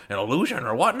dream or an illusion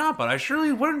or whatnot, but I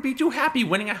surely wouldn't be too happy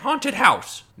winning a haunted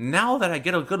house. Now that I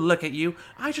get a good look at you,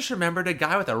 I just remembered a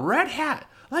guy with a red hat,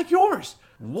 like yours,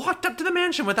 walked up to the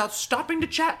mansion without stopping to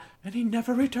chat, and he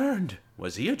never returned.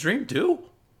 Was he a dream too?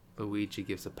 Luigi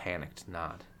gives a panicked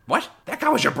nod. What? That guy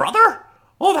was your brother?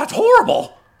 Oh, that's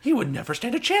horrible. He would never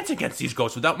stand a chance against these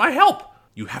ghosts without my help.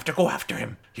 You have to go after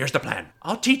him. Here's the plan.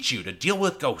 I'll teach you to deal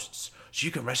with ghosts, so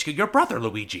you can rescue your brother,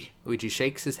 Luigi. Luigi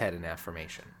shakes his head in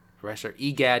affirmation. Professor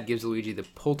Egad gives Luigi the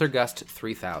Poltergust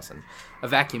 3000, a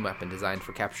vacuum weapon designed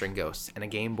for capturing ghosts, and a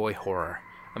Game Boy Horror,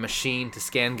 a machine to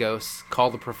scan ghosts,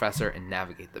 call the professor, and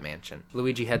navigate the mansion.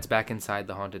 Luigi heads back inside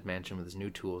the haunted mansion with his new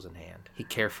tools in hand. He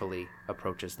carefully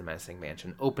approaches the menacing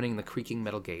mansion, opening the creaking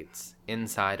metal gates.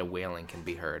 Inside, a wailing can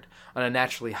be heard. On a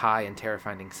naturally high and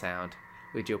terrifying sound,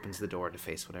 Luigi opens the door to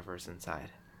face whatever is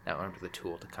inside, now armed with a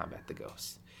tool to combat the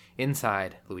ghosts.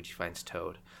 Inside, Luigi finds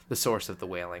Toad, the source of the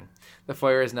wailing. The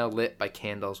fire is now lit by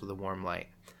candles with a warm light.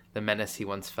 The menace he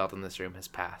once felt in this room has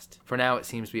passed. For now, it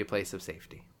seems to be a place of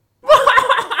safety.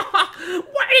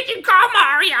 What did you call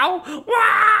Mario?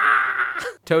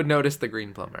 Toad noticed the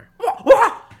green plumber.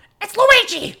 It's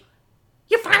Luigi!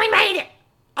 You finally made it!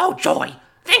 Oh, joy!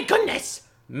 Thank goodness!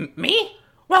 Me?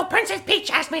 Well, Princess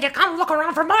Peach asked me to come look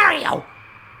around for Mario.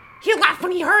 He left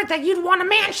when he heard that you'd won a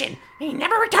mansion, and he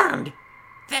never returned.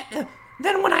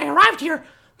 Then when I arrived here,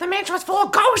 the mansion was full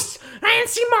of ghosts, and I didn't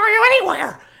see Mario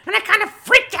anywhere, and I kind of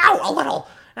freaked out a little.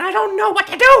 and I don't know what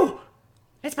to do.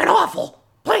 It's been awful.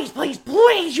 Please, please,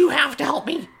 please, you have to help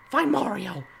me find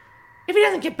Mario. If he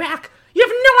doesn't get back, you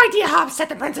have no idea how upset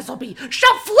the princess will be.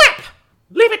 She'll flip!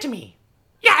 Leave it to me.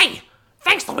 Yay!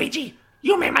 Thanks, Luigi.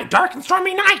 You made my dark and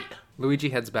stormy night. Luigi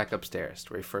heads back upstairs,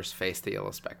 where he first faced the yellow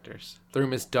specters. The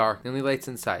room is dark, and only lights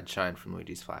inside shine from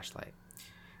Luigi's flashlight.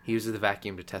 He uses the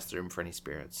vacuum to test the room for any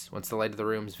spirits. Once the light of the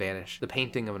rooms vanish, the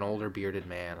painting of an older bearded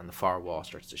man on the far wall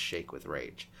starts to shake with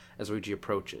rage. As Luigi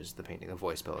approaches the painting, a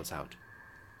voice bellows out.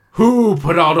 Who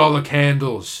put out all the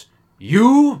candles?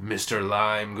 You, Mr.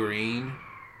 Lime Green?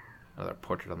 Another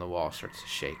portrait on the wall starts to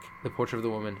shake. The portrait of the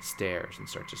woman stares and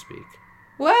starts to speak.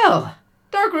 Well,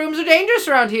 dark rooms are dangerous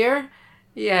around here.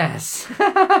 Yes.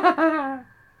 Another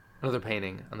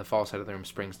painting on the far side of the room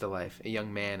springs to life. A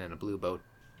young man in a blue boat.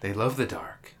 They love the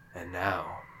dark, and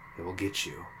now it will get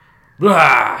you.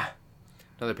 Blah!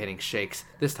 Another painting shakes,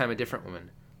 this time a different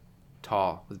woman.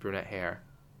 Tall, with brunette hair.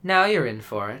 Now you're in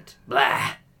for it.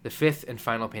 Blah. The fifth and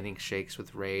final painting shakes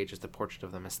with rage as the portrait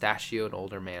of the mustachioed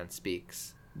older man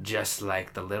speaks. Just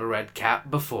like the little red cap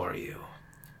before you.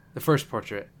 The first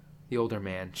portrait, the older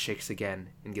man, shakes again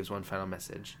and gives one final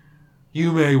message.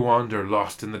 You may wander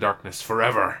lost in the darkness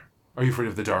forever. Are you afraid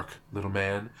of the dark, little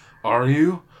man? Are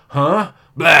you? Huh?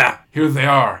 Blah! Here they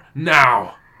are,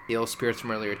 now! The ill spirits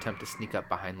from earlier attempt to sneak up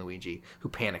behind Luigi, who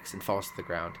panics and falls to the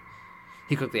ground.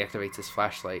 He quickly activates his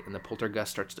flashlight, and the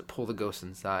poltergust starts to pull the ghosts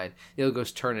inside. The other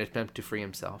ghosts turn and attempt to free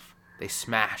himself. They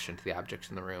smash into the objects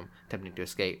in the room, attempting to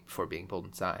escape before being pulled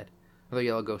inside. Another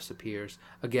yellow ghost appears,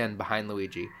 again behind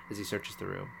Luigi, as he searches the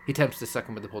room. He attempts to suck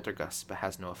him with the poltergust, but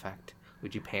has no effect.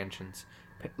 Luigi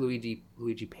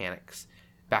panics.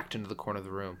 Backed into the corner of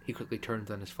the room, he quickly turns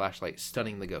on his flashlight,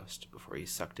 stunning the ghost before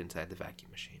he's sucked inside the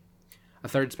vacuum machine. A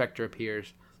third specter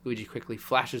appears. Luigi quickly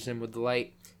flashes him with the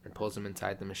light and pulls him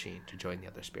inside the machine to join the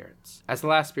other spirits. As the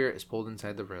last spirit is pulled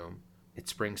inside the room, it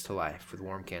springs to life with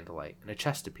warm candlelight, and a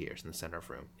chest appears in the center of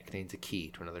the room. It contains a key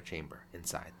to another chamber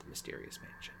inside the mysterious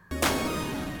mansion.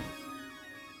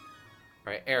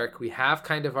 All right, Eric, we have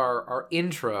kind of our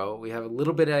intro. We have a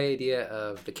little bit of idea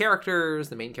of the characters,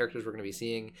 the main characters we're going to be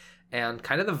seeing, and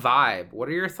kind of the vibe. What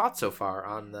are your thoughts so far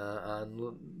on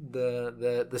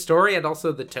the story and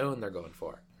also the tone they're going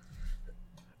for?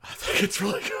 I think it's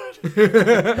really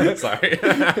good. Sorry.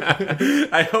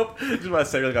 I hope, just want to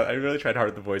say really good. I really tried hard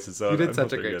with the voices. So you did I'm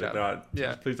such a hoping great good. job. No,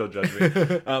 yeah. Please don't judge me.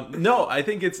 No, I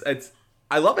think it's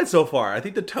I love it so far. I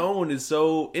think the tone is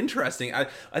so interesting. I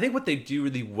think what they do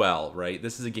really well, right?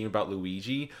 This is a game about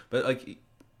Luigi, but like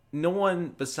no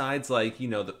one besides like, you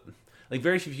know, like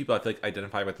very few people I feel like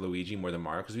identify with Luigi more than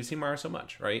Mario because we've seen Mario so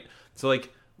much, right? So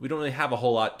like we don't really have a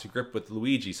whole lot to grip with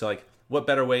Luigi. So like what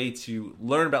better way to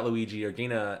learn about Luigi or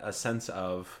gain a sense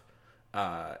of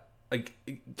like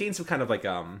gain some kind of like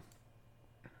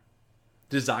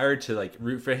desire to like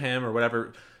root for him or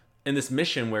whatever in this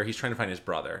mission where he's trying to find his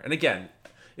brother. And again,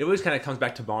 it always kind of comes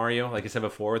back to Mario, like I said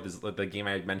before, this the game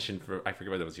I had mentioned for, I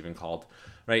forget what it was even called,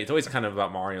 right? It's always kind of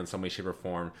about Mario in some way, shape, or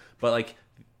form. But like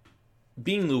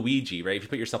being Luigi, right? If you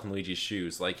put yourself in Luigi's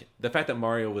shoes, like the fact that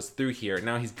Mario was through here,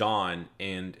 now he's gone,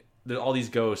 and there's all these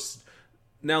ghosts.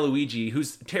 Now Luigi,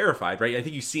 who's terrified, right? I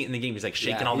think you see it in the game. He's like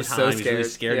shaking all the time. So he's really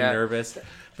scared and nervous.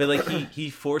 But like he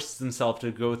forces himself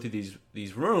to go through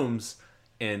these rooms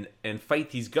and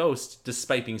fight these ghosts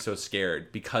despite being so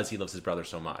scared because he loves his brother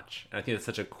so much. And I think that's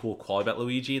such a cool quality about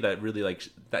Luigi that really like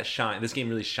that shine. This game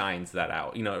really shines that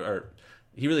out, you know, or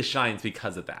he really shines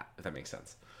because of that. If that makes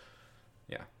sense.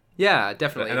 Yeah. Yeah,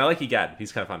 definitely. And I like Egad.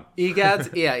 He's kind of fun.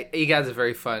 Egad's a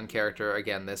very fun character.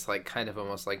 Again, this like kind of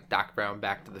almost like Doc Brown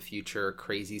Back to the Future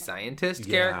crazy scientist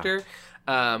character,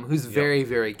 who's very,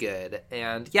 very good.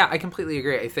 And yeah, I completely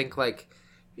agree. I think like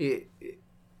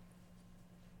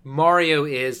Mario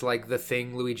is like the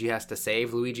thing Luigi has to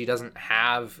save. Luigi doesn't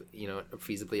have, you know,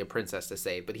 feasibly a princess to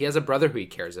save, but he has a brother who he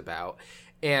cares about.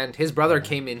 And his brother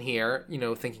came in here, you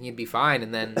know, thinking he'd be fine,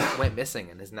 and then went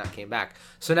missing and has not came back.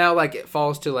 So now, like, it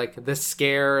falls to, like, the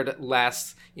scared,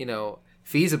 less, you know,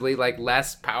 feasibly, like,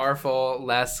 less powerful,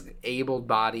 less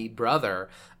able-bodied brother,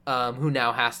 who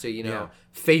now has to, you know,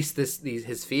 face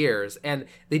his fears. And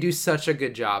they do such a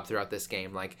good job throughout this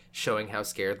game, like, showing how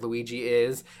scared Luigi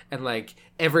is. And, like,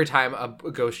 every time a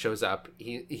ghost shows up,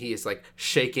 he is, like,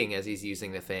 shaking as he's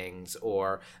using the things,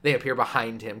 or they appear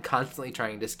behind him, constantly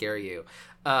trying to scare you.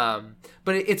 But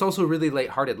it's also really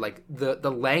lighthearted. Like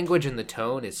the language and the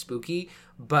tone is spooky,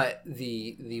 but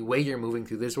the way you're moving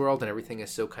through this world and everything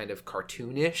is so kind of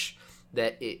cartoonish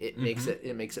that it makes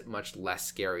it much less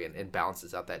scary and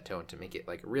balances out that tone to make it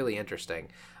like really interesting,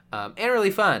 and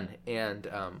really fun and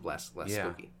less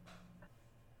spooky.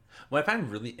 What I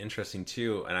find really interesting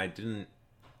too, and I didn't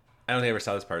I don't think I ever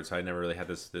saw this part, so I never really had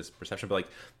this perception. But like,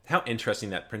 how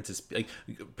interesting that Princess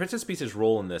Peach's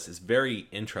role in this is very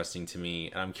interesting to me,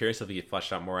 and I'm curious if it gets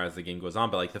fleshed out more as the game goes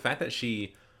on. But like the fact that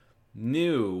she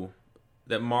knew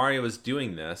that Mario was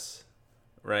doing this,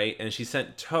 right, and she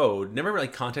sent Toad, never really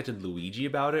contacted Luigi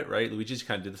about it, right? Luigi just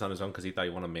kind of did this on his own because he thought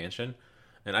he wanted a mansion,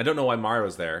 and I don't know why Mario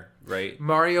was there, right?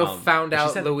 Mario found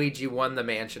out sent... Luigi won the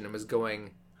mansion and was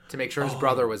going to make sure his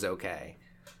brother was okay.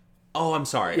 Oh, I'm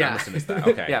sorry. Yeah. I must have missed that.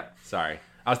 Okay. Yeah. Sorry.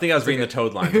 I was thinking I was reading the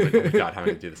Toad line. I was like, oh my god, how am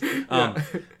I going to do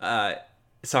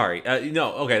this? Sorry.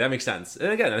 No, okay, that makes sense.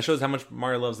 And again, that shows how much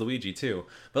Mario loves Luigi, too.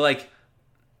 But, like,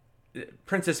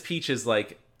 Princess Peach is,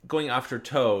 like, going after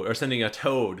Toad, or sending a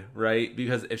Toad, right?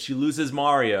 Because if she loses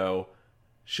Mario,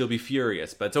 she'll be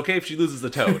furious. But it's okay if she loses the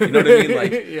Toad. You know what I mean?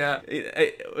 Like, Yeah.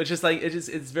 It's just, like, it's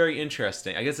very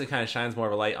interesting. I guess it kind of shines more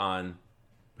of a light on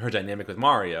her dynamic with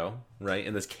Mario, right?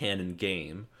 In this canon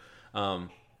game.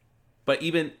 But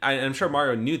even I'm sure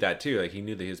Mario knew that too. Like he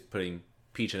knew that he was putting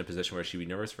Peach in a position where she'd be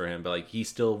nervous for him. But like he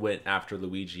still went after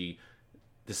Luigi,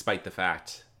 despite the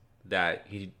fact that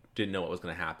he didn't know what was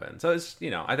going to happen. So it's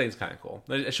I think it's kind of cool.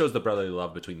 It shows the brotherly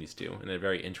love between these two in a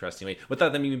very interesting way,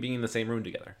 without them even being in the same room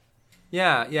together.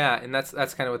 Yeah, and that's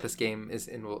kind of what this game is,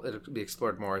 and it'll be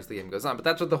explored more as the game goes on. But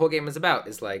that's what the whole game is about: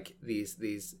 is like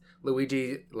these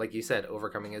Luigi, like you said,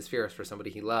 overcoming his fears for somebody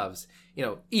he loves.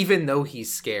 Even though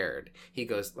he's scared, he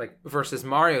goes like versus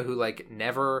Mario, who like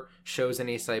never shows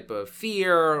any type of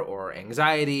fear or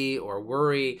anxiety or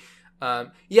worry.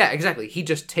 Yeah, exactly. He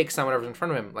just takes on whatever's in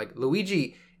front of him. Like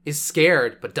Luigi is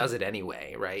scared but does it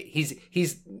anyway, right?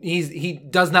 He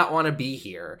does not want to be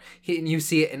here. And you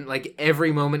see it in like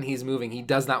every moment he's moving. He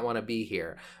does not want to be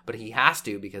here, but he has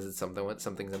to because it's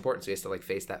something's important. So he has to like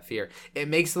face that fear. It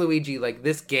makes Luigi, like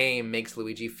this game makes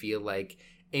Luigi feel like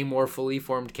a more fully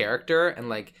formed character, and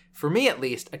like for me at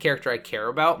least, a character I care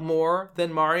about more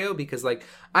than Mario, because like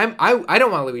I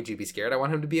don't want Luigi to be scared. I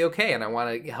want him to be okay, and I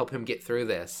want to help him get through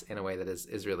this in a way that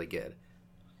is really good.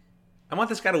 I want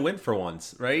this guy to win for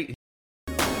once, right?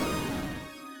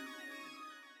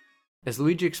 As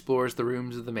Luigi explores the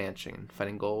rooms of the mansion,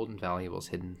 finding gold and valuables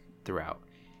hidden throughout,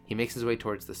 he makes his way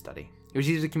towards the study. He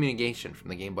receives a communication from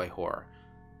the Game Boy Horror.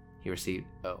 He receives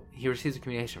a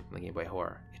communication from the Game Boy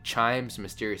Horror. It chimes a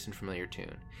mysterious and familiar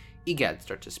tune. Egad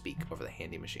starts to speak over the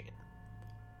handy machine.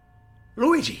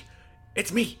 Luigi,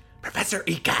 it's me, Professor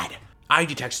Egad. I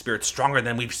detect spirits stronger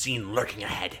than we've seen lurking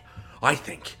ahead. I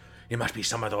think it must be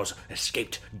some of those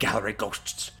escaped gallery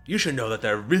ghosts. You should know that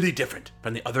they're really different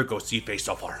from the other ghosts you faced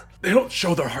so far. They don't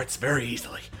show their hearts very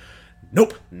easily.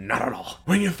 Nope, not at all.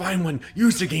 When you find one,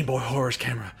 use the Game Boy Horror's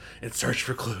camera and search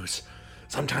for clues.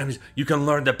 Sometimes you can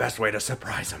learn the best way to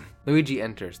surprise them. Luigi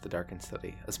enters the darkened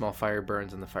study. A small fire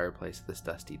burns in the fireplace of this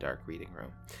dusty, dark reading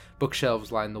room.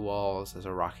 Bookshelves line the walls as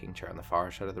a rocking chair on the far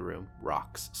side of the room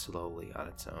rocks slowly on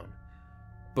its own.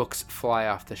 Books fly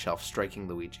off the shelf, striking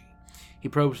Luigi. He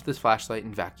probes with his flashlight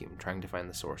and vacuum, trying to find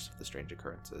the source of the strange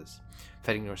occurrences.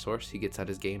 Finding no source, he gets out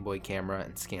his Game Boy camera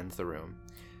and scans the room.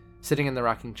 Sitting in the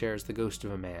rocking chair is the ghost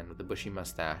of a man with a bushy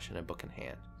mustache and a book in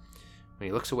hand. When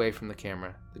he looks away from the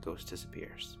camera, the ghost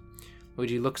disappears.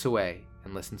 Luigi looks away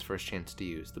and listens for his chance to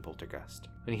use the poltergust.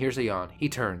 When he hears a yawn, he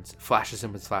turns, flashes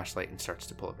him with his flashlight, and starts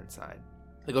to pull him inside.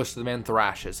 The ghost of the man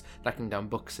thrashes, knocking down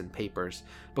books and papers.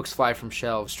 Books fly from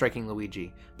shelves, striking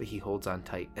Luigi, but he holds on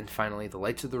tight, and finally the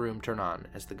lights of the room turn on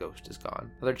as the ghost is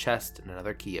gone. Another chest and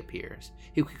another key appears.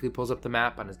 He quickly pulls up the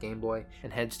map on his Game Boy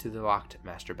and heads to the locked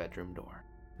master bedroom door.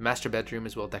 The master bedroom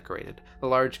is well decorated. The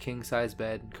large king-size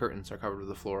bed and curtains are covered with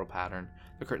a floral pattern.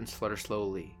 The curtains flutter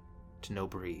slowly, to no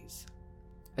breeze.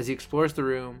 As he explores the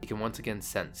room, he can once again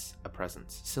sense a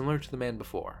presence, similar to the man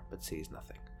before, but sees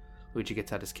nothing. Luigi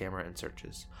gets out his camera and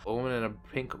searches. A woman in a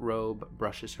pink robe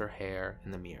brushes her hair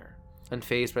in the mirror.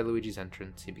 Unfazed by Luigi's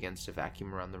entrance, he begins to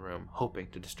vacuum around the room, hoping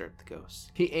to disturb the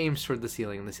ghost. He aims toward the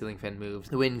ceiling, and the ceiling fan moves.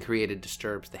 The wind created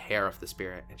disturbs the hair of the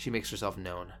spirit, and she makes herself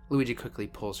known. Luigi quickly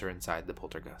pulls her inside the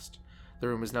poltergust. The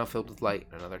room is now filled with light,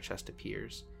 and another chest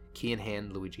appears. Key in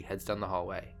hand, Luigi heads down the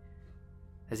hallway.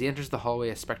 As he enters the hallway,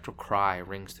 a spectral cry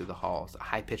rings through the halls. A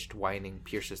high-pitched whining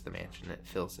pierces the mansion, and it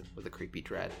fills him with a creepy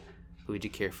dread. Luigi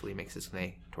carefully makes his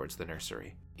way towards the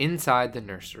nursery. Inside the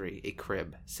nursery, a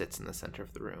crib sits in the center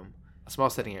of the room. A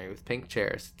small sitting area with pink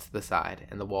chairs sits to the side,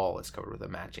 and the wall is covered with a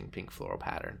matching pink floral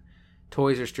pattern.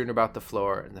 Toys are strewn about the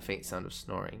floor, and the faint sound of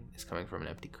snoring is coming from an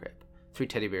empty crib. 3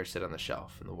 teddy bears sit on the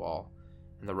shelf in the wall,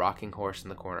 and the rocking horse in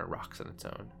the corner rocks on its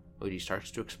own. Luigi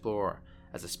starts to explore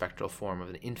as a spectral form of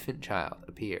an infant child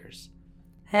appears.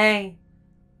 Hey,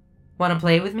 wanna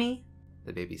play with me?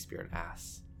 The baby spirit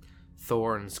asks.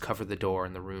 Thorns cover the door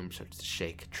and the room starts to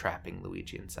shake, trapping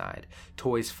Luigi inside.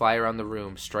 Toys fly around the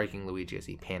room, striking Luigi as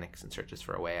he panics and searches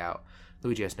for a way out.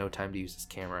 Luigi has no time to use his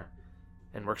camera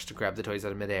and works to grab the toys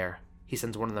out of midair. He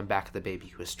sends one of them back at the baby,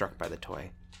 who is struck by the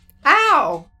toy.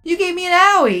 Ow! You gave me an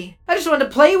owie! I just wanted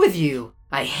to play with you!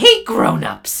 I hate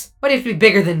grown-ups! Why do you have to be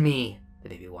bigger than me? The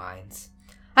baby whines.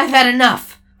 I've had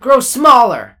enough! Grow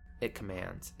smaller! It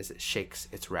commands as it shakes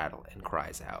its rattle and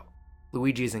cries out.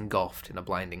 Luigi is engulfed in a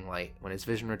blinding light. When his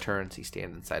vision returns, he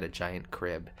stands inside a giant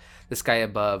crib. The sky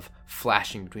above,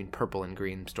 flashing between purple and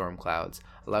green storm clouds.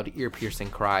 A loud ear-piercing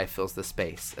cry fills the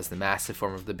space as the massive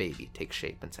form of the baby takes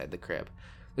shape inside the crib.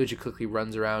 Luigi quickly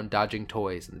runs around, dodging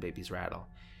toys and the baby's rattle.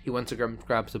 He once again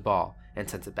grabs a ball and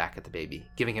sends it back at the baby,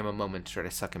 giving him a moment to try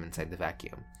to suck him inside the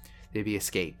vacuum. The baby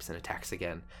escapes and attacks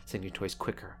again, sending toys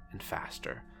quicker and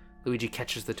faster. Luigi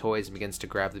catches the toys and begins to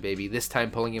grab the baby, this time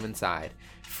pulling him inside,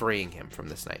 freeing him from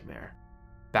this nightmare.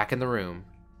 Back in the room,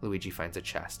 Luigi finds a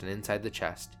chest, and inside the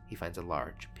chest, he finds a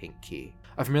large pink key.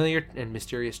 A familiar and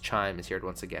mysterious chime is heard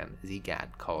once again as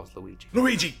Egad calls Luigi.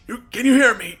 Luigi, can you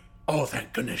hear me? Oh,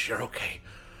 thank goodness you're okay.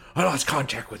 I lost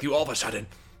contact with you all of a sudden.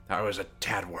 I was a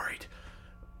tad worried.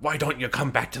 Why don't you come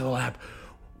back to the lab?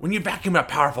 When you vacuum a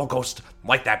powerful ghost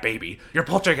like that baby, your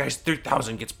Poltergeist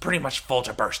 3000 gets pretty much full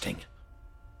to bursting.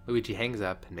 Luigi hangs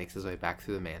up and makes his way back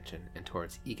through the mansion and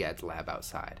towards Egad's lab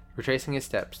outside. Retracing his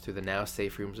steps through the now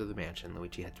safe rooms of the mansion,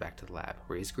 Luigi heads back to the lab,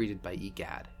 where he's greeted by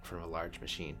Egad in front of a large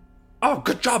machine. Oh,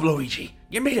 good job, Luigi.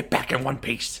 You made it back in one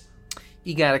piece.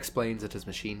 Egad explains that his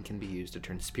machine can be used to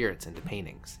turn spirits into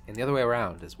paintings, and the other way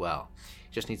around as well.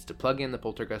 He just needs to plug in the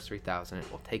Poltergeist 3000, and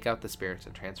it will take out the spirits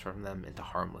and transform them into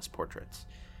harmless portraits.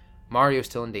 Mario is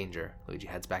still in danger. Luigi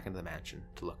heads back into the mansion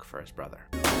to look for his brother.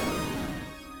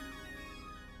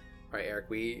 All right, Eric,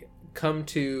 we come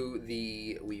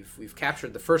to we've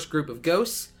captured the first group of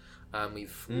ghosts.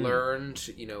 We've learned,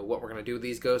 what we're going to do with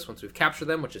these ghosts once we've captured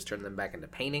them, which is turn them back into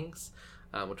paintings,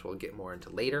 which we'll get more into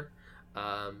later.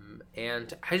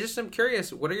 And I just am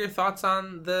curious, what are your thoughts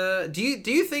on do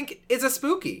you think it's a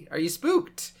spooky? Are you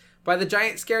spooked by the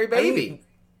giant scary baby?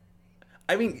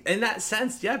 I mean, in that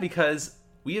sense, yeah, because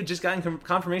we have just gotten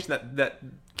confirmation that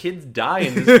kids die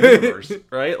in this universe,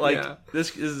 right? Like, Yeah.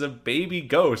 This is a baby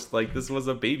ghost. Like, this was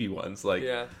a baby once. Like,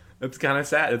 Yeah. it's kind of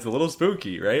sad. It's a little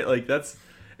spooky, right? Like, that's...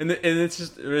 And it's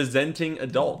just resenting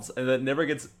adults. And it never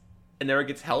gets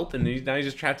help. And now he's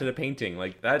just trapped in a painting.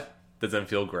 Like, that doesn't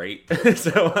feel great.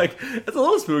 So, like, it's a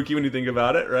little spooky when you think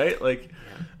about it, right? Like,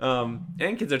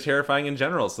 and kids are terrifying in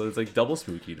general. So it's, like, double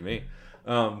spooky to me.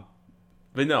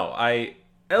 But no, a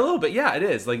little bit, yeah, it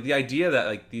is. Like, the idea that,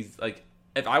 like, these, like,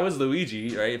 if I was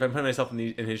Luigi, right, if I'm putting myself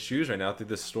in his shoes right now through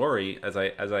this story, as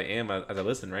I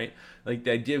listen, right, like,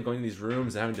 the idea of going to these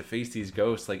rooms and having to face these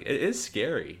ghosts, like, it is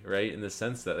scary, right, in the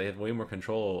sense that they have way more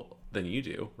control than you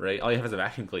do, right? All you have is a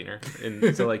vacuum cleaner.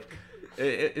 And so, like,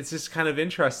 it's just kind of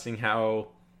interesting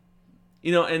how,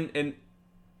 and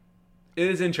it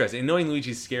is interesting. Knowing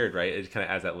Luigi's scared, right? It kind of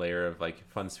adds that layer of, like,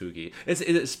 fun spooky. Is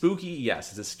it spooky?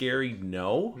 Yes. Is it scary?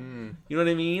 No. You know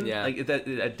what I mean? Yeah. Like, is that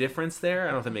a difference there? I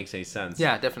don't know if that makes any sense.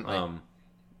 Yeah, definitely.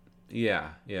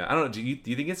 Yeah. I don't know. Do you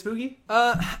think it's spooky?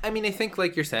 I mean, I think,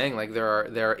 like you're saying, like, there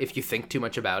are if you think too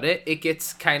much about it, it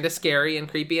gets kind of scary and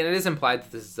creepy, and it is implied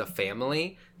that this is a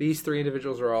family. These three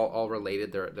individuals are all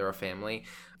related. They're a family.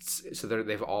 So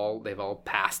they've all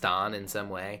passed on in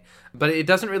some way, but it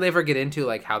doesn't really ever get into,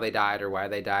 like, how they died or why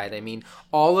they died. I mean,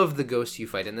 all of the ghosts you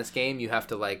fight in this game, you have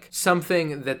to, like,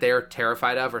 something that they're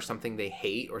terrified of, or something they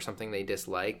hate, or something they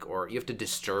dislike, or you have to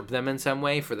disturb them in some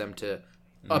way for them to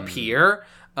appear,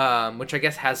 which I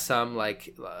guess has some,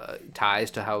 like, ties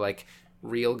to how, like,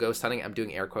 real ghost hunting, I'm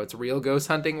doing air quotes, real ghost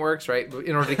hunting works, right?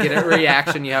 In order to get a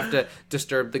reaction, you have to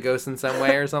disturb the ghost in some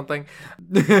way or something.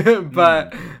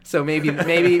 But so maybe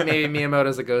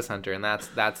Miyamoto's a ghost hunter, and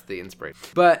that's the inspiration.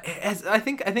 But I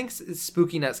think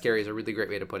spooky not scary is a really great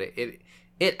way to put it.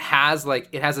 It has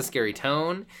a scary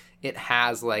tone. It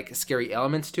has, like, scary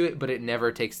elements to it, but it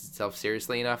never takes itself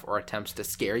seriously enough or attempts to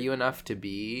scare you enough to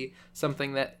be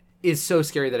something that is so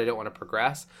scary that I don't want to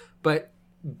progress. But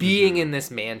being in this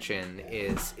mansion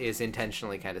is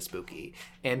intentionally kind of spooky,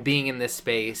 and being in this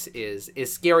space is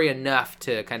scary enough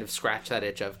to kind of scratch that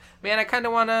itch of, man, I kind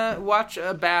of want to watch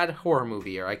a bad horror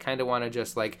movie, or I kind of want to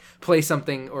just, like, play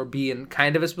something or be in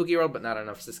kind of a spooky world but not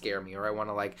enough to scare me, or I want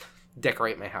to, like,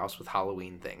 decorate my house with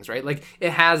Halloween things, right? Like, it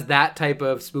has that type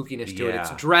of spookiness to it. It's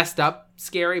dressed up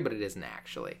scary, but it isn't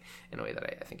actually, in a way that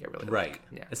I think I really like.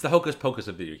 Yeah, It's the hocus pocus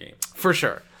of video games. For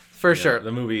sure. For sure.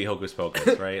 The movie Hocus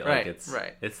Pocus, right? Like,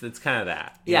 Right. It's kind of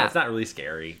that. Yeah. It's not really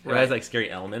scary. It Right. has, like,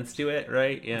 scary elements to it,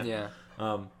 right? Yeah.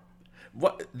 Yeah.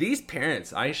 What these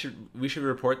parents? We should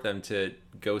report them to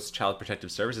Ghost Child Protective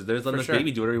Services. They're letting this sure.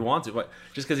 baby do whatever he wants. What?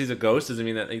 Just because he's a ghost doesn't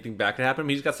mean that anything bad can happen.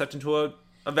 He just got sucked into a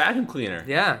vacuum cleaner.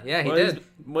 Yeah, he did.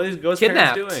 What is ghost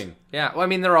Kidnapped. parents doing? Yeah, well, I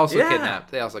mean, they're also Yeah.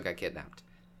 kidnapped. They also got kidnapped.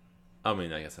 I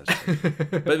mean, I guess that's true.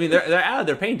 But I mean, they're out of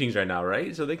their paintings right now,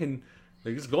 right? So they're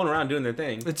just going around doing their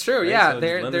thing. It's true, right? yeah. So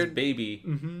They're this baby.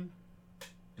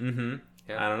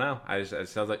 Yeah. I don't know.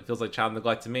 It feels like child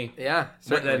neglect to me. Yeah,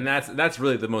 But, certainly. and that's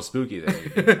really the most spooky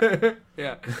thing.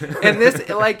 Yeah, and this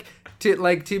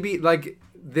to be like,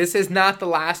 this is not the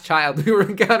last child we will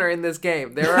encounter in this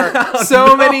game. There are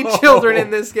so many children in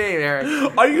this game, Eric.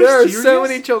 Are you There serious? are so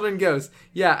many children ghosts.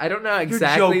 Yeah, I don't know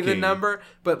exactly the joking. number,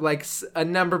 but like a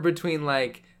number between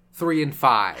like 3 and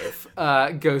 5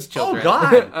 ghost children.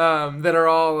 God. That are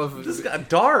all of This got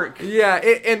dark. yeah,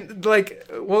 and like,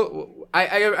 well,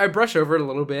 I brush over it a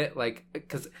little bit, like,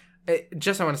 because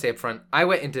just I want to say up front, I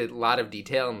went into a lot of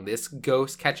detail in this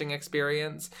ghost catching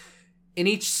experience. In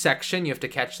each section, you have to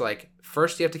catch, like,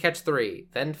 first you have to catch 3,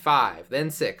 then 5, then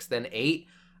 6, then 8.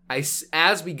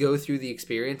 As we go through the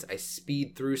experience, I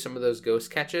speed through some of those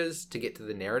ghost catches to get to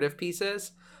the narrative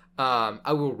pieces.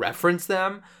 I will reference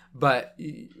them, but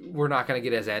we're not going to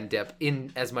get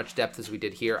in as much depth as we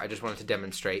did here. I just wanted to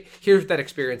demonstrate here's what that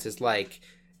experience is like,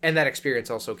 and that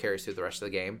experience also carries through the rest of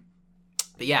the game.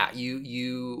 But yeah,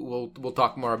 we'll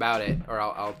talk more about it, or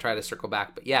I'll try to circle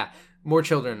back. But yeah, more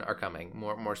children are coming,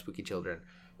 more spooky children,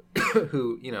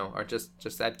 who are just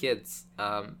sad kids.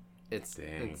 It's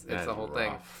the whole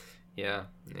thing. Yeah.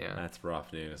 That's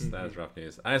rough news. That is rough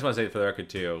news. I just want to say for the record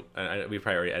too, and we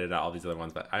probably already edited out all these other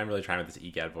ones, but I'm really trying with this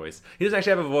EGAD voice. He doesn't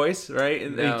actually have a voice, right?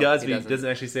 And No, he does, he but doesn't. he doesn't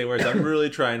actually say words. I'm really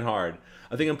trying hard.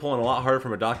 I think I'm pulling a lot harder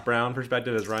from a Doc Brown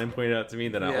perspective, as Ryan pointed out to me,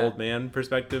 than an Yeah. old man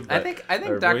perspective. I but- think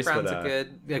or Doc voice, Brown's but,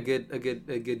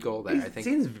 a good goal there. He I think.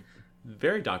 seems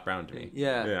very Doc Brown to me.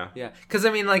 Yeah. Because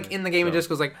I mean, like in the game, it just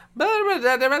goes like, blah, blah,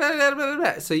 blah, blah, blah, blah,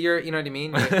 blah. So you know what I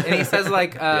mean. And he says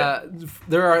like,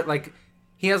 there are like,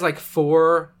 he has like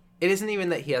 4. It isn't even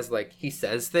that he has like he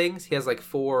says things. He has like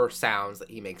 4 sounds that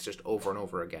he makes just over and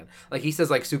over again. Like he says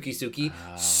like "suki suki"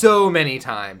 so many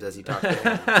times as he talks to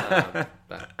him.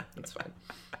 But that's fine.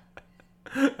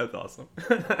 That's awesome.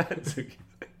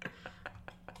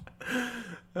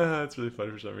 That's really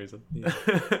funny for some reason. Yeah.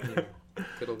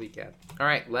 Good old weekend. All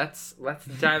right, let's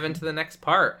dive into the next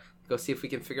part. Go see if we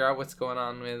can figure out what's going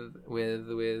on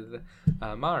with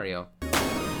Mario.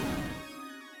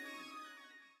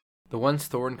 The once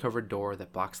thorn-covered door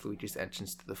that blocks Luigi's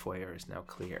entrance to the foyer is now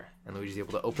clear, and Luigi's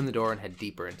able to open the door and head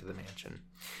deeper into the mansion.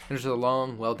 There's a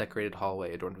long, well-decorated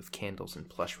hallway adorned with candles and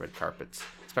plush red carpets.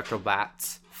 Spectral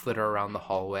bats flitter around the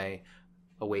hallway,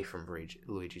 away from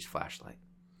Luigi's flashlight.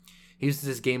 He uses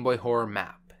his Game Boy Horror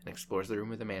map and explores the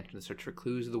room of the mansion to search for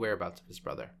clues of the whereabouts of his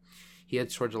brother. He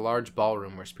heads towards a large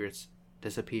ballroom where spirits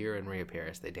disappear and reappear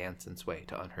as they dance and sway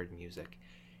to unheard music.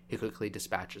 He quickly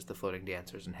dispatches the floating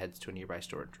dancers and heads to a nearby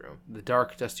storage room. The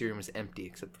dark, dusty room is empty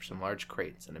except for some large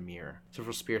crates and a mirror.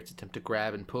 Several spirits attempt to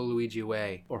grab and pull Luigi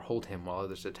away or hold him while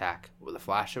others attack. With a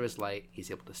flash of his light,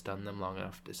 he's able to stun them long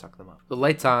enough to suck them up. The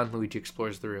lights on, Luigi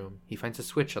explores the room. He finds a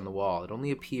switch on the wall. It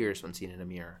only appears when seen in a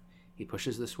mirror. He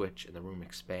pushes the switch and the room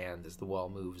expands as the wall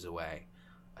moves away.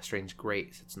 A strange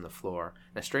grate sits on the floor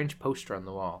and a strange poster on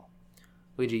the wall.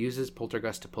 Luigi uses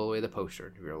Poltergust to pull away the poster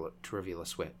to reveal a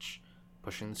switch.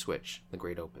 Pushing the switch, the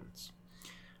grate opens.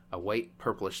 A white,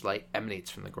 purplish light emanates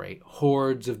from the grate.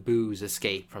 Hordes of boos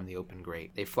escape from the open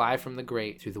grate. They fly from the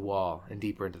grate through the wall and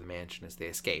deeper into the mansion. As they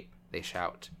escape, they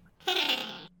shout. Who's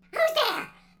there?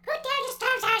 Who dare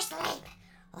disturbs our sleep?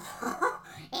 Oh,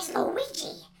 it's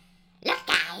Luigi. Look,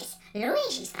 guys,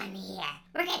 Luigi's finally here.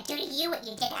 We're gonna do to you what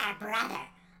you did to our brother,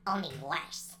 only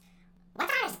worse.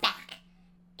 What's on his back?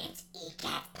 It's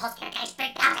EGAD's Poltergeist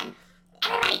 3000.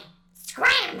 Everybody,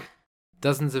 scram!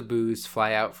 Dozens of boos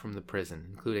fly out from the prison,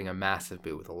 including a massive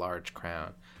boo with a large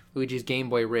crown. Luigi's Game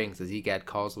Boy rings as EGAD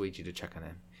calls Luigi to check on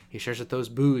him. He shares that those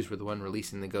boos were the one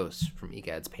releasing the ghosts from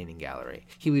EGAD's painting gallery.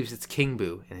 He leaves its King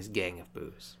Boo and his gang of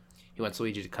boos. He wants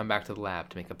Luigi to come back to the lab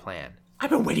to make a plan. I've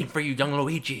been waiting for you, young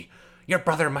Luigi. Your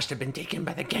brother must have been taken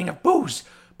by the gang of boos.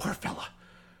 Poor fella.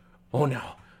 Oh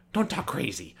no, don't talk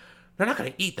crazy. They're not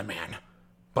gonna eat the man.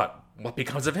 But what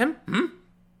becomes of him?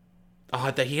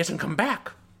 Odd that he hasn't come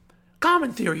back.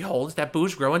 Common theory holds that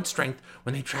boos grow in strength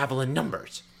when they travel in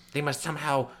numbers. They must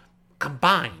somehow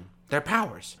combine their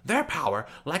powers. Their power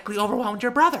likely overwhelmed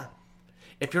your brother.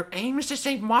 If your aim is to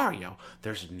save Mario,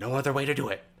 there's no other way to do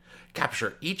it.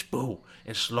 Capture each boo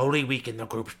and slowly weaken the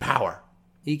group's power.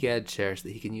 EGAD shares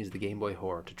that he can use the Game Boy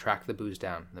Horror to track the boos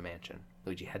down in the mansion.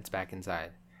 Luigi heads back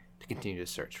inside to continue to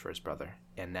search for his brother,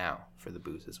 and now for the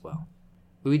boos as well.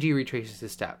 Luigi retraces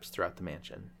his steps throughout the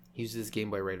mansion. He uses his Game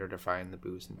Boy radar to find the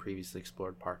booze in previously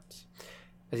explored parts.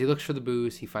 As he looks for the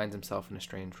booze, he finds himself in a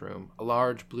strange room.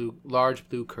 Large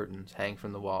blue curtains hang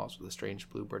from the walls with strange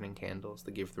blue burning candles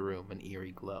that give the room an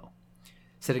eerie glow.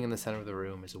 Sitting in the center of the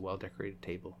room is a well-decorated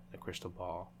table, a crystal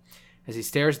ball. As he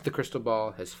stares at the crystal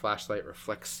ball, his flashlight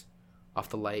reflects off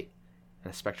the light,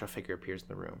 and a spectral figure appears in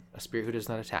the room, a spirit who does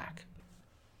not attack.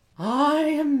 I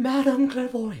am Madame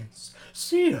Clairvoyance,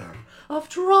 seer of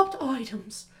dropped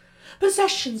items.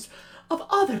 Possessions of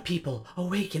other people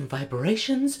awaken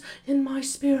vibrations in my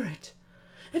spirit.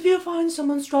 If you find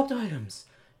someone's dropped items,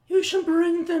 you should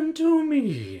bring them to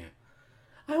me.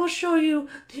 I will show you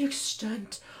the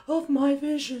extent of my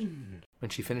vision. When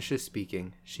she finishes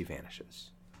speaking, she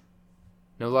vanishes.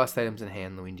 No lost items in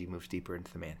hand, Luigi moves deeper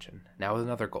into the mansion, now with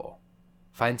another goal.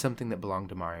 Find something that belonged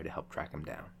to Mario to help track him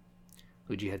down.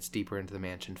 Luigi heads deeper into the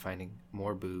mansion, finding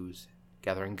more booze,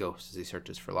 gathering ghosts as he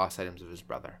searches for lost items of his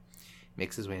brother. He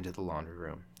makes his way into the laundry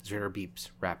room. His radar beeps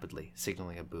rapidly,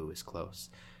 signaling a boo is close.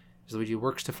 As Luigi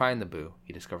works to find the boo,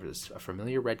 he discovers a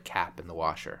familiar red cap in the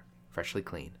washer, freshly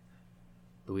clean.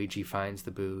 Luigi finds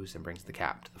the booze and brings the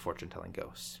cap to the fortune-telling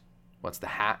ghosts. Once the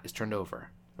hat is turned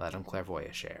over, Madame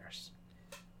Clairvoyance shares.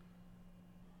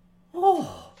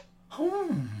 Oh,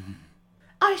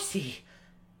 I see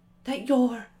that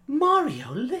your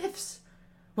Mario lives.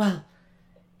 Well,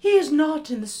 he is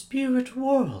not in the spirit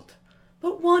world,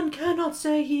 but one cannot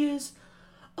say he is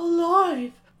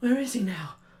alive. Where is he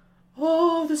now?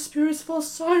 Oh, the spirits fall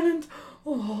silent.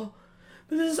 Oh,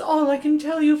 but this is all I can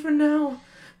tell you for now.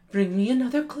 Bring me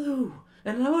another clue,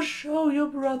 and I will show your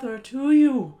brother to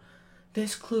you.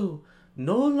 This clue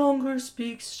no longer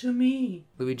speaks to me.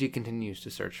 Luigi continues to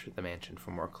search the mansion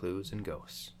for more clues and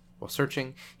ghosts. While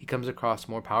searching, he comes across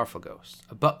more powerful ghosts,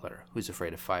 a butler who's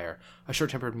afraid of fire, a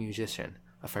short-tempered musician,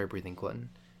 a fire-breathing glutton,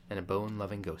 and a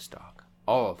bone-loving ghost dog.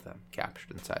 All of them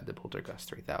captured inside the Poltergust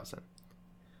 3000.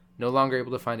 No longer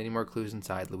able to find any more clues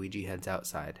inside, Luigi heads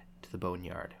outside to the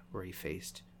boneyard, where he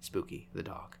faced Spooky the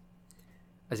dog.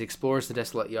 As he explores the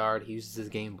desolate yard, he uses his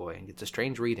Game Boy and gets a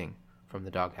strange reading from the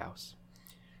doghouse.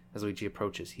 As Luigi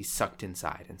approaches, he's sucked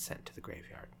inside and sent to the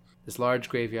graveyard. This large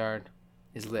graveyard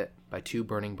is lit by 2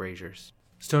 burning braziers.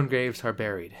 Stone graves are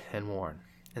buried and worn.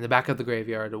 In the back of the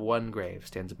graveyard, one grave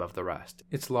stands above the rest.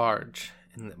 It's large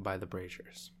and lit by the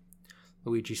braziers.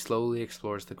 Luigi slowly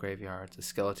explores the graveyard as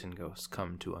skeleton ghosts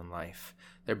come to unlife.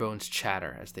 Their bones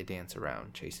chatter as they dance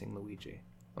around, chasing Luigi.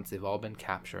 Once they've all been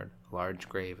captured, a large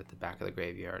grave at the back of the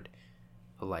graveyard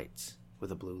alights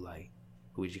with a blue light.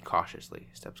 Luigi cautiously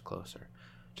steps closer.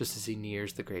 Just as he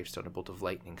nears the gravestone, a bolt of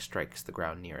lightning strikes the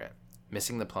ground near it,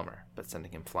 missing the plumber, but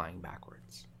sending him flying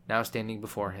backwards. Now standing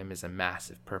before him is a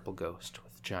massive purple ghost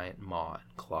with giant maw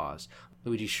and claws.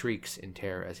 Luigi shrieks in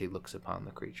terror as he looks upon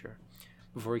the creature.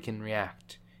 Before he can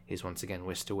react, he is once again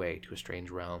whisked away to a strange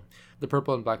realm. The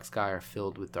purple and black sky are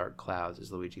filled with dark clouds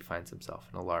as Luigi finds himself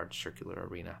in a large circular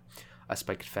arena. A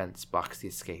spiked fence blocks the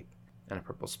escape, and a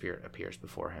purple spirit appears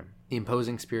before him. The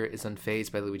imposing spirit is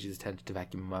unfazed by Luigi's attempt to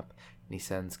vacuum him up, and he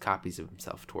sends copies of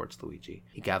himself towards Luigi.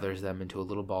 He gathers them into a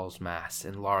little ball's mass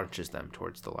and launches them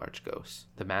towards the large ghost.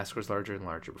 The mass grows larger and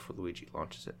larger before Luigi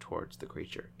launches it towards the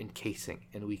creature, encasing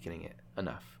and weakening it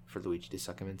enough for Luigi to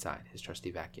suck him inside his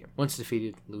trusty vacuum. Once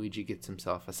defeated, Luigi gets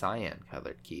himself a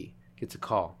cyan-colored key, gets a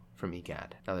call from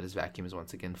Egad, now that his vacuum is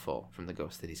once again full from the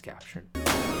ghost that he's captured.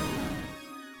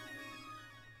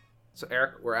 So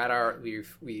Eric, we're at our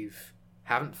we've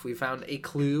found a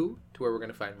clue to where we're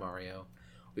gonna find Mario.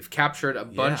 We've captured a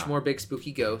bunch more big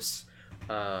spooky ghosts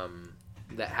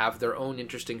that have their own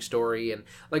interesting story, and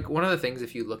like one of the things,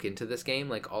 if you look into this game,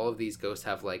 like all of these ghosts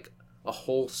have like a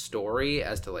whole story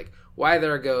as to like why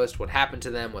they're a ghost, what happened to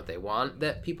them, what they want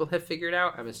that people have figured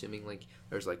out. I'm assuming like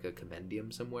there's like a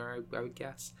compendium somewhere, I would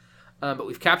guess. But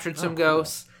we've captured some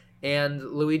ghosts. And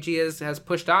Luigi has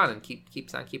pushed on and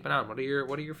keeps on keeping on. What are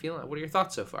your feelings? What are your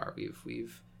thoughts so far?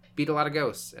 We've beat a lot of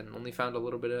ghosts and only found a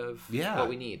little bit of what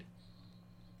we need.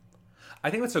 I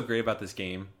think what's so great about this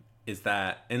game is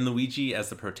that, and Luigi as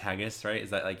the protagonist, right, is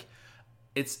that like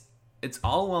it's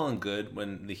all well and good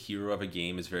when the hero of a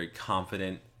game is very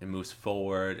confident and moves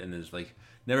forward and is like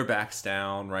never backs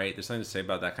down, right? There's something to say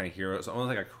about that kind of hero. It's almost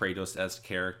like a Kratos-esque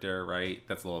character, right?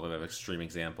 That's a little bit of an extreme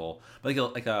example, but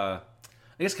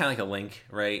I guess kind of like a Link,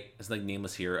 right? It's like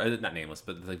nameless hero, not nameless,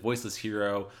 but like voiceless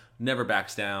hero, never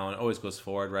backs down, always goes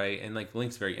forward, right? And like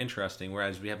Link's very interesting,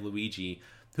 whereas we have Luigi,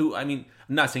 who, I mean,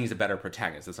 I'm not saying he's a better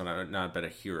protagonist, that's not a better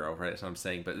hero, right? That's what I'm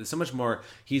saying, but there's so much more,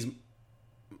 he's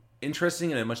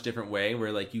interesting in a much different way,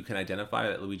 where like you can identify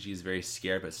that Luigi is very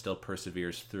scared but still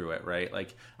perseveres through it, right?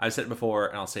 Like I've said it before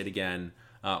and I'll say it again,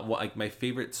 like my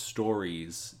favorite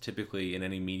stories typically in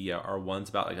any media are ones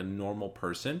about like a normal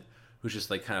person who's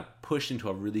just like kind of pushed into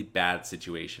a really bad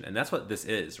situation. And that's what this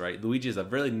is, right? Luigi is a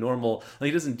really normal, like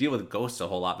he doesn't deal with ghosts a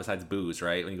whole lot besides booze,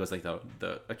 right? When he goes like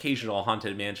the occasional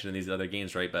haunted mansion in these other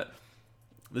games, right? But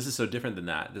this is so different than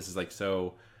that. This is like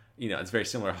so, it's very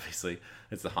similar, obviously.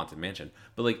 It's the haunted mansion.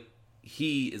 But like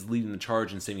he is leading the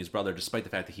charge in saving his brother despite the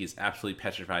fact that he is absolutely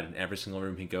petrified in every single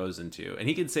room he goes into. And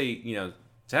he can say,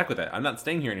 to heck with it, I'm not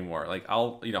staying here anymore. Like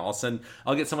I'll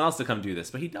get someone else to come do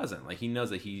this, but he doesn't. Like he knows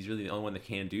that he's really the only one that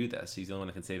can do this. He's the only one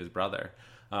that can save his brother.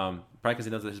 Probably because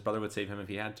he knows that his brother would save him if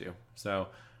he had to. So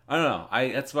I don't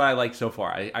know. That's what I like so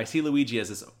far. I see Luigi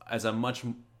as a much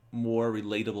more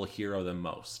relatable hero than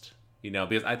most.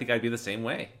 Because I think I'd be the same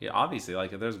way. Yeah, obviously,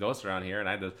 like if there's ghosts around here and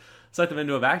I had to suck them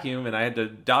into a vacuum and I had to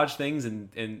dodge things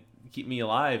and keep me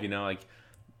alive, like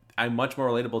I'm much more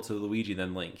relatable to Luigi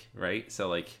than Link, right? So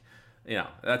like.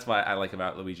 That's why I like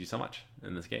about Luigi so much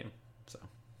in this game. So,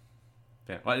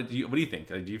 yeah. What do you think?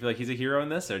 Do you feel like he's a hero in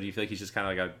this, or do you feel like he's just kind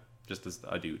of like just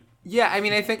a dude? Yeah, I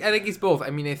mean, I think he's both.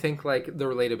 I mean, I think like the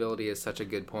relatability is such a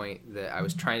good point that I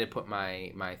was trying to put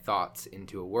my thoughts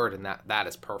into a word, and that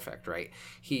is perfect, right?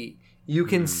 You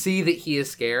can see that he is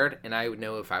scared, and I would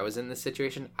know if I was in this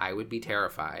situation, I would be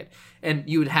terrified, and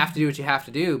you would have to do what you have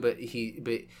to do, but.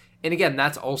 And again,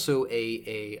 that's also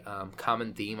a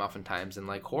common theme oftentimes in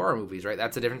like horror movies, right?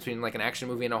 That's the difference between like an action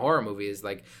movie and a horror movie is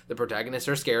like the protagonists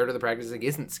are scared or the protagonist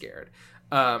isn't scared,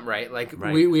 right? Like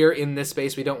right. We are in this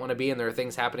space we don't want to be in. There are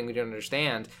things happening we don't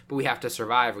understand, but we have to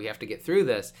survive. We have to get through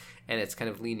this, and it's kind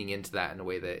of leaning into that in a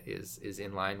way that is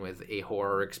in line with a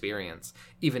horror experience,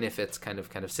 even if it's kind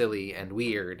of silly and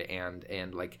weird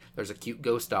and like there's a cute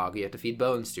ghost dog you have to feed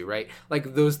bones to, right?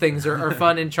 Like those things are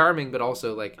fun and charming, but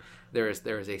also like. There is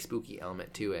a spooky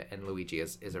element to it, and Luigi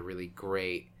is a really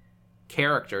great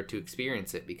character to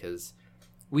experience it because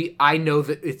I know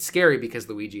that it's scary because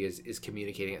Luigi is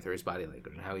communicating it through his body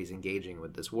language and how he's engaging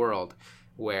with this world.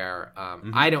 Where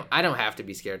I don't have to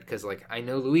be scared because like I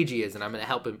know Luigi is, and I'm gonna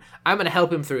help him. I'm gonna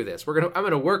help him through this. I'm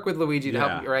gonna work with Luigi to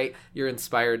help you. Right? You're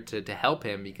inspired to help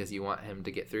him because you want him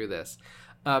to get through this.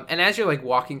 And as you're like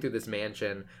walking through this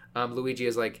mansion, Luigi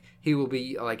is like he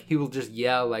will just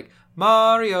yell like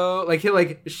Mario, like he'll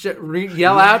like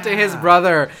yell out to his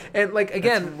brother, and like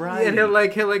again, right. And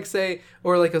he'll say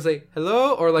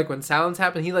hello, or like when sounds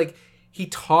happen, he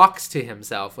talks to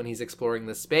himself when he's exploring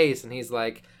the space, and he's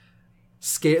like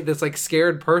scared. This like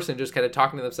scared person just kind of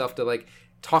talking to himself to like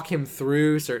talk him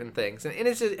through certain things, and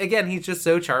it's just, again, he's just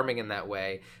so charming in that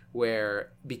way,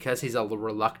 where because he's a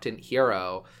reluctant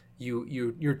hero.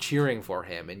 You're cheering for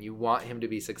him and you want him to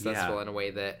be successful in a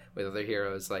way that with other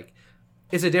heroes like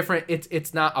it's a different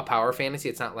it's not a power fantasy.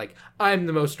 It's not like I'm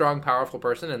the most strong powerful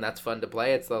person and that's fun to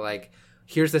play. It's the like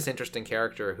here's this interesting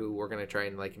character who we're going to try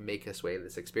and like make us way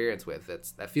this experience with.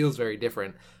 That feels very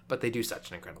different, but they do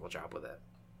such an incredible job with it.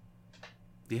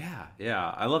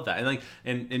 Yeah, I love that. And like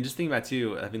and just thinking about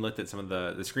too, having looked at some of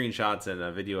the screenshots and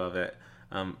a video of it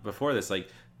before this, like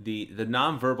the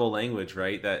non-verbal language,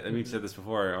 right? That we've said this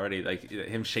before already, like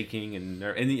him shaking and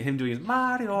him doing his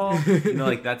Mario,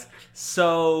 like that's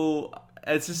so.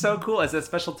 It's just so cool. It's a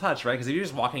special touch, right? Because if you're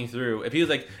just walking through, if he was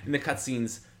like in the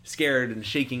cutscenes, scared and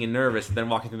shaking and nervous, and then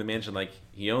walking through the mansion like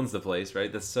he owns the place,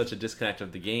 right? That's such a disconnect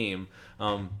of the game.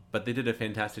 But they did a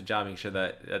fantastic job making sure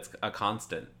that that's a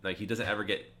constant. Like he doesn't ever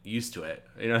get used to it.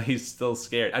 He's still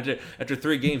scared. After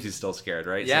 3 games, he's still scared,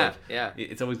 right? Yeah, so like,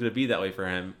 it's always going to be that way for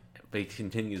him. But he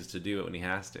continues to do it when he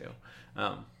has to,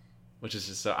 which is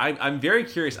just so. I'm very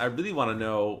curious. I really want to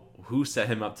know who set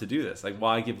him up to do this. Like,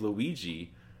 why give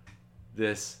Luigi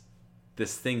this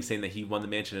thing saying that he won the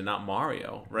mansion and not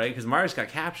Mario, right? Because Mario's got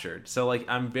captured. So, like,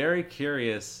 I'm very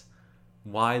curious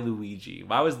why Luigi.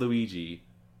 Why was Luigi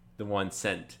the one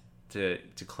sent to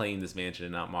claim this mansion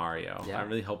and not Mario? Yeah. I'm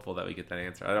really hopeful that we get that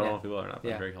answer. I don't know if we will or not,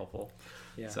 but I'm very hopeful.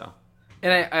 Yeah. So.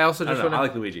 And I also just want to... I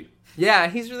like Luigi. Yeah,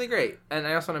 he's really great. And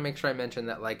I also want to make sure I mention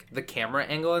that, like, the camera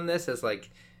angle in this is, like,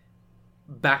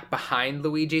 back behind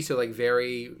Luigi, so, like,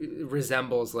 very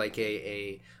resembles, like,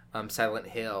 a Silent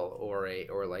Hill or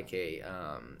like a...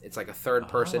 it's, like, a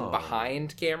third-person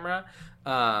behind camera,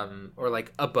 or,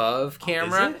 like, above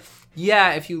camera. Is it?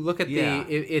 Yeah, if you look at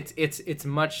it's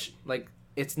much, like,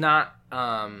 it's not,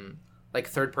 like,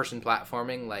 third-person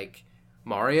platforming, like...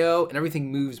 Mario, and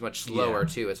everything moves much slower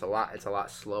too. It's a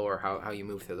lot slower how you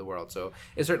move through the world. So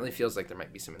it certainly feels like there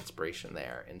might be some inspiration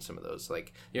there in some of those.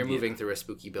 Like you're moving through a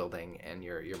spooky building, and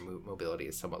your mobility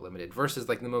is somewhat limited. Versus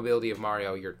like the mobility of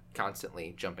Mario, you're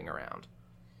constantly jumping around.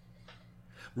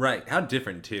 Right? How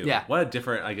different too. Yeah. What a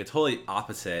different, like a totally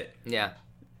opposite. Yeah.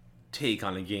 take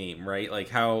on a game, right? Like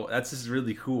how that's just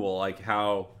really cool, like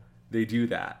how they do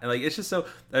that, and like it's just so.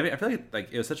 I mean, I feel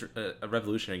like it was such a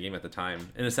revolutionary game at the time,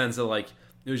 in a sense that like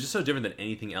it was just so different than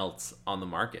anything else on the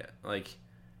market. Like,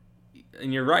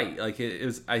 and you're right, like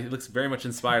it looks very much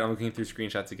inspired. I'm looking through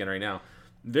screenshots again right now,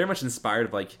 very much inspired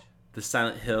of like the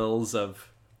Silent Hills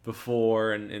of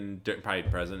before and probably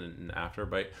present and after,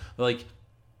 but like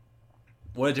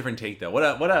what a different take though. What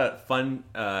a fun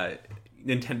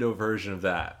Nintendo version of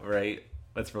that, right?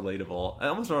 That's relatable.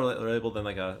 Almost more relatable than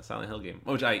like a Silent Hill game,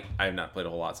 which I have not played a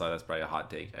whole lot, so that's probably a hot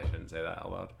take. I shouldn't say that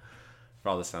out loud for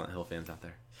all the Silent Hill fans out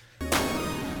there.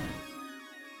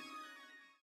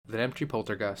 With an empty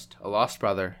poltergust, a lost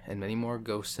brother, and many more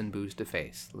ghosts and boos to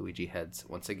face, Luigi heads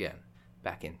once again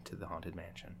back into the haunted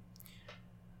mansion.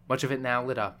 Much of it now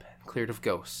lit up and cleared of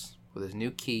ghosts. With his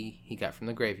new key he got from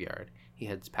the graveyard, he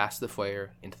heads past the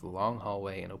foyer into the long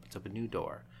hallway and opens up a new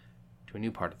door to a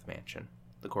new part of the mansion,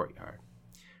 the courtyard.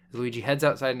 As Luigi heads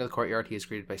outside into the courtyard, he is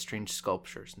greeted by strange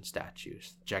sculptures and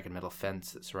statues, the jagged metal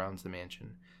fence that surrounds the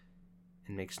mansion,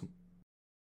 and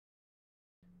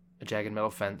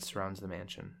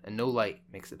no light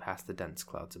makes it past the dense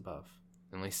clouds above.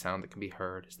 The only sound that can be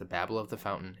heard is the babble of the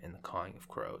fountain and the cawing of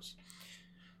crows.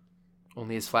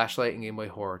 Only his flashlight and Game Boy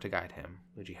Horror to guide him,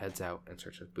 Luigi heads out in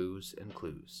search of boos and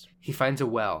clues. He finds a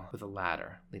well with a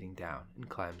ladder leading down and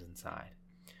climbs inside.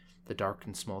 The dark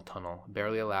and small tunnel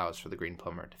barely allows for the green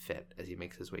plumber to fit as he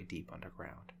makes his way deep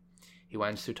underground. He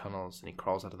winds through tunnels and he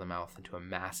crawls out of the mouth into a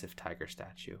massive tiger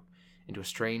statue, into a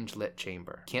strange lit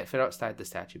chamber. He can't fit outside the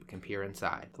statue but can peer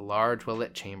inside. The large,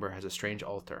 well-lit chamber has a strange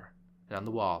altar, and on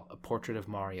the wall, a portrait of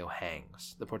Mario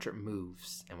hangs. The portrait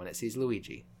moves, and when it sees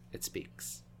Luigi, it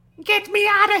speaks. Get me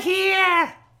out of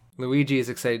here! Luigi is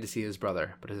excited to see his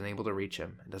brother, but is unable to reach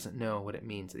him and doesn't know what it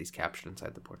means that he's captured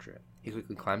inside the portrait. He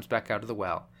quickly climbs back out of the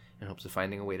well in hopes of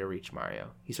finding a way to reach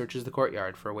Mario. He searches the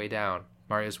courtyard for a way down.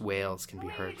 Mario's wails can be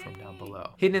heard from down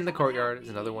below. Hidden in the courtyard is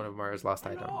another one of Mario's lost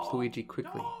items. Luigi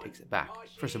quickly takes it back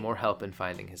for some more help in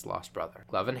finding his lost brother.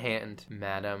 Glove in hand,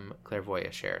 Madame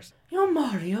Clairvoyant shares. Your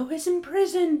Mario is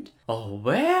imprisoned. Oh,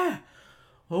 where?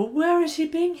 Oh, where is he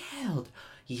being held?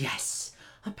 Yes,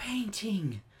 a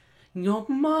painting. Your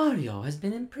Mario has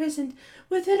been imprisoned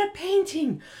within a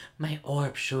painting. My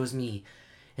orb shows me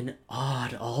an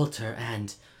odd altar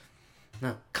and...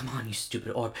 Now, come on, you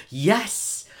stupid orb.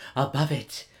 Yes! Above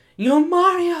it, your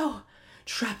Mario!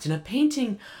 Trapped in a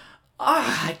painting.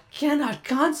 I cannot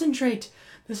concentrate.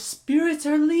 The spirits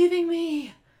are leaving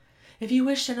me. If you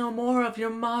wish to know more of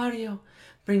your Mario,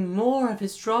 bring more of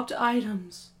his dropped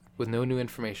items. With no new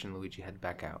information, Luigi heads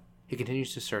back out. He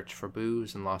continues to search for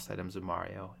boos and lost items of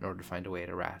Mario in order to find a way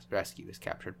to rescue his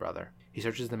captured brother. He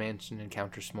searches the mansion and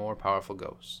encounters more powerful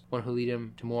ghosts, one who lead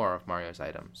him to more of Mario's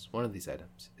items. One of these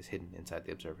items is hidden inside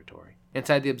the observatory.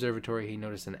 Inside the observatory, he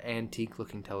notices an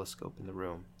antique-looking telescope in the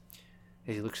room.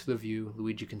 As he looks through the view,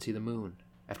 Luigi can see the moon.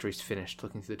 After he's finished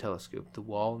looking through the telescope, the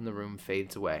wall in the room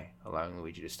fades away, allowing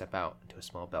Luigi to step out into a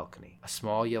small balcony. A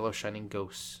small yellow shining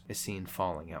ghost is seen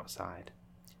falling outside.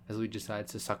 As Luigi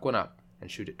decides to suck one up and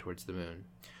shoot it towards the moon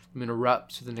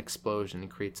erupts with an explosion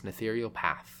and creates an ethereal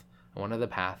path. On one of the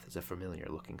paths is a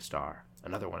familiar-looking star,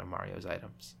 another one of Mario's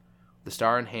items. With the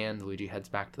star in hand, Luigi heads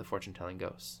back to the fortune-telling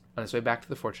ghost. On his way back to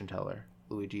the fortune-teller,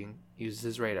 Luigi uses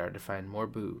his radar to find more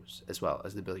boos, as well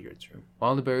as the billiards room.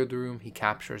 While in the billiards room, he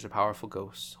captures a powerful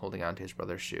ghost holding onto his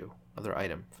brother's shoe, another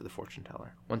item for the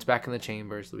fortune-teller. Once back in the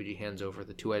chambers, Luigi hands over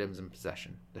the two items in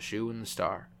possession, the shoe and the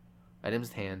star. Items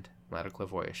in hand, Madame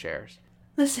Clairvoyant shares.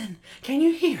 Listen, can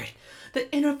you hear it?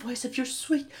 The inner voice of your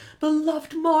sweet,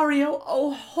 beloved Mario.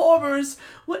 Oh, horrors!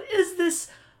 What is this?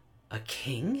 A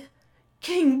king?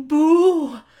 King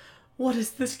Boo! What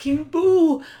is this King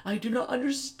Boo? I do not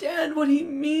understand what he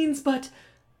means, but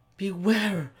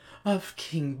beware of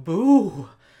King Boo.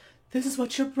 This is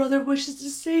what your brother wishes to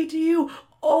say to you.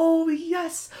 Oh,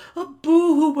 yes, a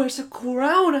Boo who wears a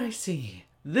crown, I see.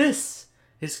 This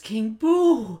is King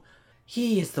Boo.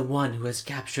 He is the one who has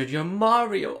captured your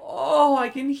Mario. Oh, I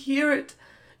can hear it.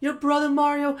 Your brother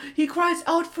Mario, he cries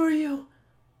out for you.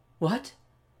 What?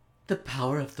 The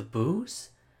power of the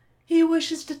boos? He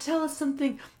wishes to tell us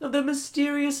something of the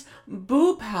mysterious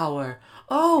Boo power.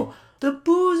 Oh, the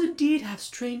boos indeed have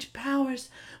strange powers.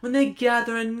 When they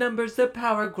gather in numbers, their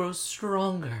power grows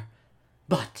stronger.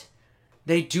 But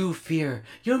they do fear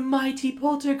your mighty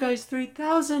Poltergeist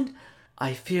 3000.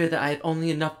 I fear that I have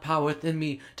only enough power within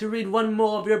me to read one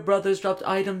more of your brother's dropped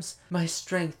items. My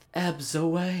strength ebbs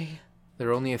away. There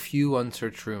are only a few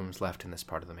unsearched rooms left in this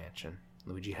part of the mansion.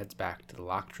 Luigi heads back to the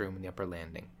locked room in the upper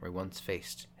landing, where he once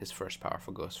faced his first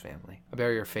powerful ghost family. A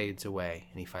barrier fades away,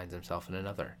 and he finds himself in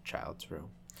another child's room.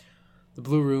 The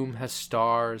blue room has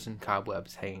stars and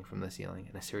cobwebs hanging from the ceiling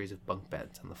and a series of bunk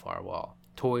beds on the far wall.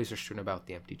 Toys are strewn about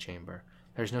the empty chamber.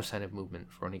 There is no sign of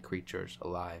movement for any creatures,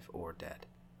 alive or dead.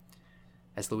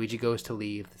 As Luigi goes to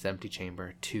leave this empty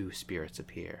chamber, 2 spirits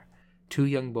appear. 2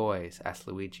 young boys ask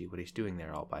Luigi what he's doing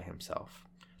there all by himself.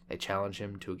 They challenge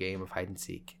him to a game of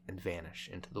hide-and-seek and vanish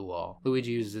into the wall.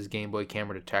 Luigi uses his Game Boy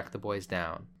camera to track the boys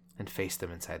down and face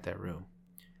them inside their room.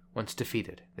 Once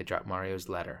defeated, they drop Mario's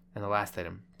letter and the last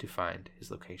item to find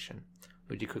his location.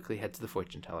 Luigi quickly heads to the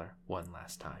fortune teller one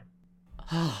last time.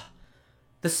 Ah,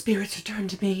 the spirits return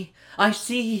to me. I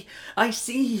see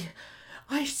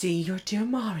your dear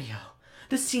Mario.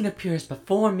 The scene appears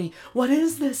before me. What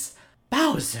is this?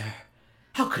 Bowser.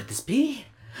 How could this be?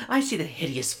 I see the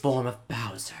hideous form of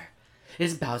Bowser.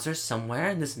 Is Bowser somewhere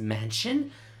in this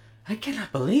mansion? I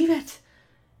cannot believe it.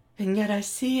 And yet I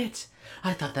see it.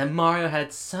 I thought that Mario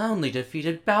had soundly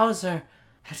defeated Bowser.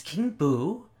 Has King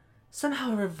Boo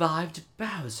somehow revived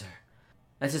Bowser?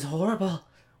 This is horrible.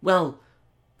 Well,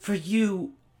 for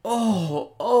you...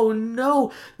 Oh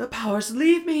no! The powers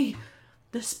leave me!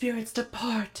 The spirits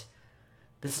depart.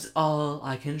 This is all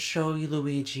I can show you,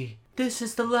 Luigi. This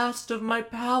is the last of my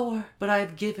power. But I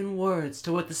have given words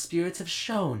to what the spirits have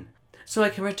shown, so I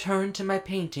can return to my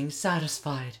painting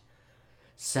satisfied.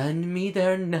 Send me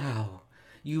there now,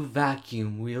 you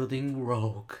vacuum-wielding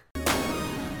rogue.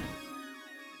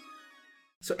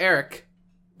 So Eric,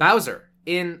 Bowser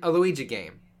in a Luigi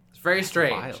game. It's very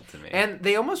strange. wild to me. And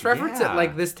they almost reference it Yeah.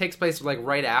 like this takes place like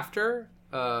right after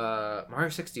Mario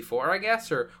 64, I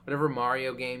guess, or whatever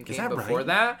Mario game came that before right?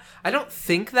 that. I don't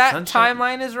think that Sunshine?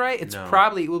 timeline is right. It's No.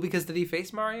 probably because did he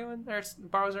face Mario and or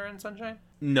Bowser in Sunshine?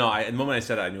 No, the moment I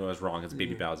said it, I knew I was wrong. It's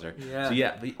Baby Bowser. Yeah. So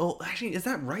yeah. Actually, is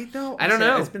that right though? I don't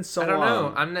know. It's been so I don't long.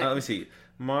 know. I'm not- Let me see.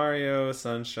 Mario,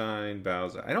 Sunshine,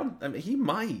 Bowser. I mean, he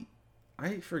might.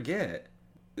 I forget.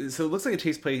 So it looks like it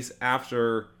takes place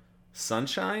after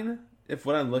Sunshine. If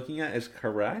what I'm looking at is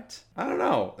correct, I don't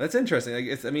know. That's interesting.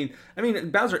 Like, I mean,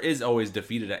 Bowser is always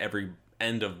defeated at every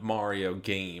end of Mario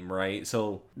game, right?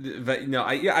 So, but no,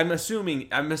 I'm assuming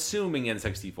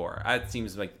N64. It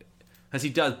seems like, because he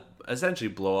does essentially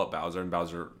blow up Bowser, and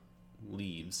Bowser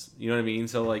leaves. You know what I mean?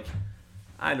 So like,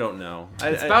 I don't know.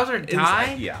 Does Bowser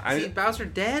die? Yeah, Is Bowser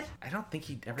dead? I don't think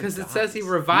he ever. Because it dies. says he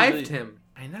revived really- him.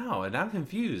 I know, and I'm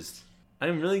confused.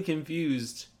 I'm really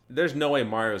confused. There's no way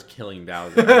Mario's killing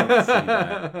Bowser. I don't see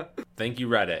that. Thank you,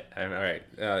 Reddit. All right.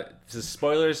 This is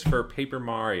spoilers for Paper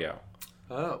Mario.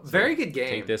 Oh, very good game.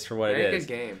 Take this for what very it is.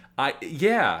 Very good game.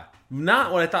 Yeah,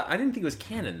 not what I thought. I didn't think it was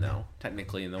canon though,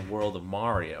 technically in the world of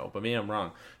Mario. But maybe I'm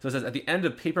wrong. So it says at the end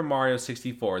of Paper Mario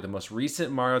 64, the most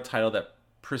recent Mario title that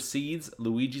precedes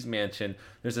Luigi's Mansion,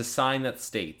 there's a sign that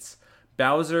states,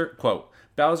 Bowser, quote,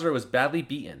 Bowser was badly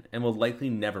beaten and will likely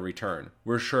never return.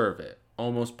 We're sure of it.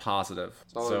 Almost positive.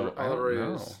 all So it I don't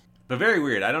is. know. But very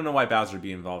weird. I don't know why Bowser would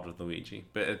be involved with Luigi,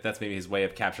 but that's maybe his way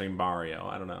of capturing Mario.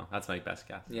 I don't know. That's my best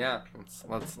guess. Yeah,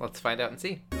 let's find out and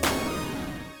see.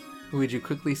 Luigi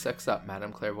quickly sucks up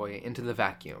Madame Clairvoyant into the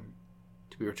vacuum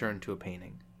to be returned to a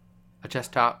painting. A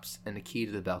chest tops and a key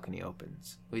to the balcony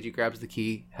opens. Luigi grabs the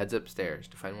key, heads upstairs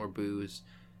to find more booze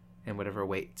and whatever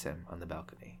awaits him on the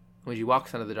balcony. Luigi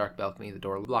walks onto the dark balcony. The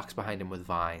door locks behind him with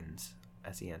vines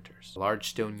as he enters. A large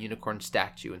stone unicorn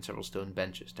statue and several stone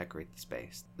benches decorate the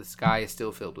space. The sky is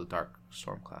still filled with dark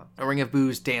storm clouds. A ring of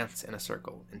boos dance in a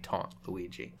circle and taunt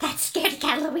Luigi. That scaredy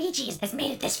cat Luigi has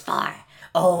made it this far.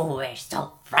 Oh, we're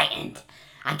so frightened.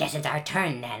 I guess it's our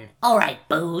turn then. Alright,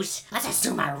 Boos, let's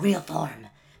assume our real form.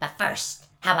 But first,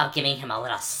 how about giving him a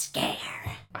little scare?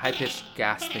 A high-pitched,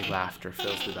 ghastly laughter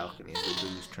fills the balcony as the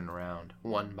boos turn around,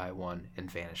 one by one, and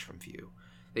vanish from view.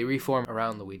 They reform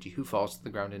around Luigi, who falls to the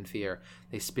ground in fear.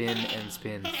 They spin and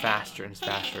spin faster and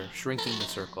faster, shrinking the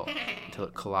circle until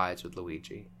it collides with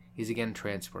Luigi. He's again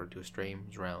transported to a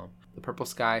strange realm. The purple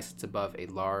sky sits above a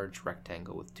large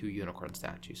rectangle with 2 unicorn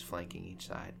statues flanking each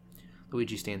side.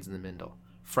 Luigi stands in the middle,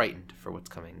 frightened for what's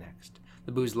coming next.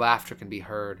 The boo's laughter can be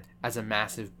heard as a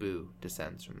massive boo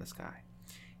descends from the sky.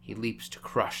 He leaps to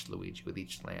crush Luigi with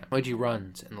each slam. Luigi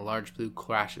runs, and the large blue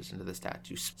crashes into the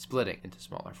statue, splitting into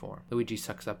smaller form. Luigi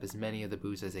sucks up as many of the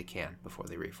boos as they can before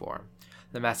they reform.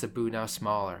 The massive boo, now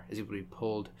smaller, is able to be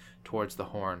pulled towards the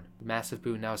horn. The massive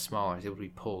boo, now smaller, is able to be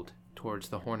pulled towards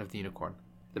the horn of the unicorn.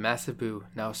 The massive boo,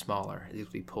 now smaller, is able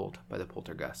to be pulled by the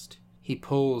poltergust. He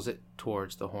pulls it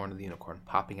towards the horn of the unicorn,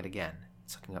 popping it again,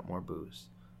 sucking up more boos.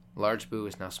 The large boo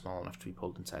is now small enough to be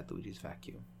pulled inside Luigi's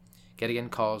vacuum. Get again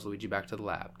calls Luigi back to the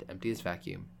lab to empty his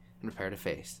vacuum and prepare to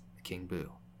face the King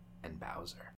Boo and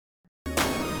Bowser.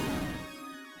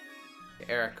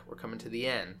 Eric, we're coming to the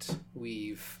end.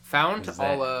 We've found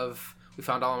all of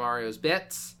Mario's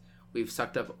bits. We've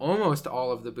sucked up almost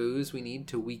all of the booze we need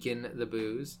to weaken the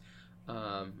booze,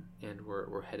 and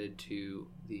we're headed to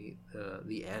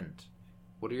the end.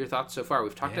 What are your thoughts so far?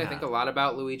 We've talked, I think, a lot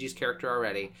about Luigi's character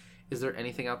already. Is there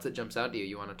anything else that jumps out to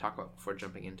you want to talk about before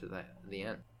jumping into the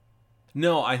end?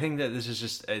 No, I think that this is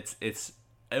just it's.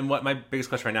 And what my biggest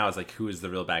question right now is like, who is the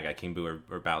real bad guy, King Boo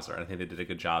or Bowser? And I think they did a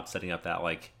good job setting up that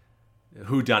like,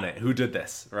 who done it, who did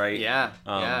this, right? Yeah,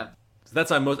 So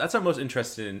that's what I'm most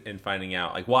interested in finding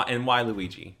out, like why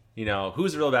Luigi? You know,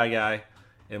 who's the real bad guy,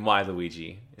 and why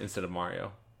Luigi instead of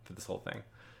Mario for this whole thing?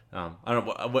 I don't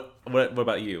know what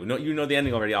about you? No, you know the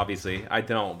ending already, obviously. I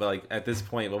don't, but like at this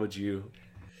point, what would you?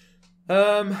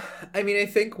 I mean, I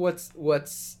think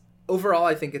what's overall,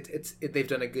 I think they've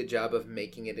done a good job of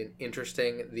making it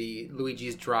interesting. The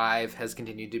Luigi's drive has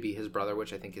continued to be his brother,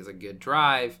 which I think is a good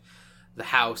drive. The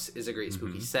house is a great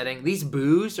spooky setting. These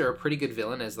boos are a pretty good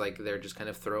villain, as like they're just kind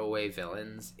of throwaway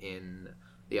villains in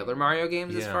the other Mario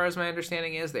games, as far as my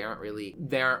understanding is.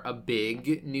 They're a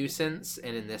big nuisance,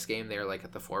 and in this game they're like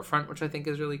at the forefront, which I think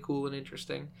is really cool and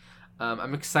interesting.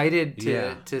 I'm excited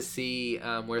to see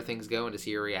where things go and to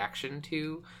see your reaction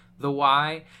to the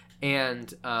why.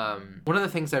 And one of the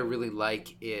things I really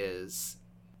like is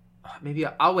maybe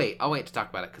I'll wait to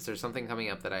talk about it because there's something coming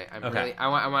up that I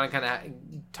want to kind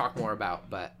of talk more about,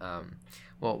 but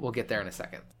we'll get there in a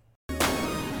second.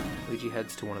 Luigi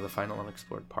heads to one of the final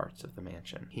unexplored parts of the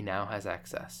mansion. He now has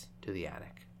access to the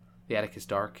attic. The attic is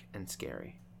dark and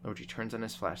scary. Luigi turns on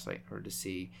his flashlight in order to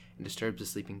see and disturbs the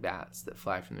sleeping bats that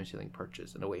fly from their ceiling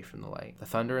perches and away from the light. The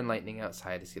thunder and lightning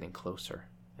outside is getting closer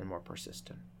and more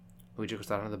persistent. Luigi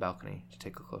goes out onto the balcony to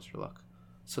take a closer look.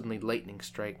 Suddenly, lightning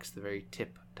strikes the very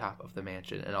top of the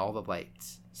mansion, and all the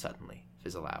lights suddenly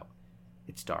fizzle out.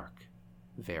 It's dark.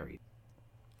 Very.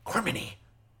 Criminy!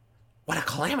 What a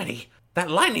calamity! That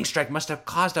lightning strike must have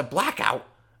caused a blackout.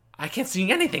 I can't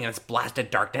see anything in this blasted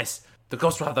darkness. The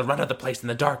ghost will have the run of the place in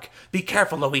the dark. Be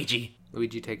careful, Luigi.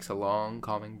 Luigi takes a long,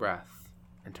 calming breath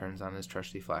and turns on his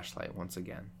trusty flashlight once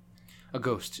again. A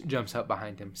ghost jumps out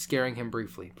behind him, scaring him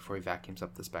briefly before he vacuums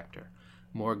up the specter.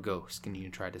 More ghosts continue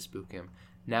to try to spook him.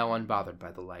 Now unbothered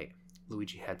by the light,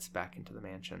 Luigi heads back into the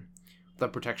mansion.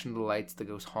 Without protection of the lights, the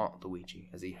ghosts haunt Luigi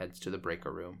as he heads to the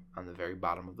breaker room on the very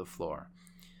bottom of the floor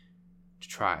to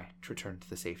try to return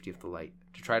the safety of light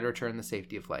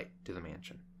to the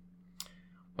mansion.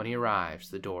 When he arrives,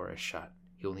 the door is shut.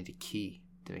 He will need a key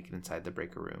to make it inside the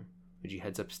breaker room. Luigi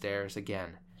heads upstairs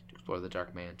again to explore the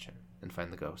dark mansion and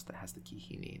find the ghost that has the key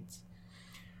he needs.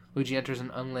 Luigi enters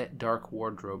an unlit, dark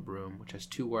wardrobe room, which has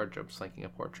two wardrobes flanking a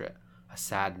portrait. A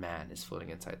sad man is floating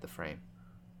inside the frame.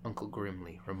 Uncle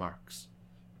Grimly remarks,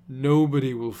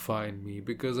 "Nobody will find me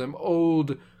because I'm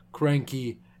old,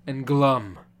 cranky, and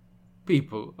glum.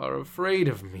 People are afraid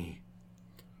of me."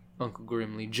 Uncle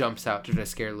Grimly jumps out to try to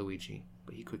scare Luigi,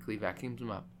 but he quickly vacuums him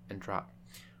up, and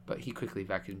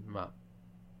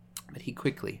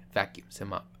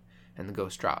the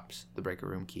ghost drops the breaker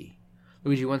room key.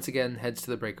 Luigi once again heads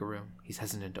to the breaker room. He's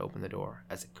hesitant to open the door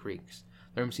as it creaks.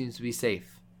 The room seems to be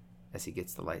safe as he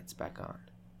gets the lights back on.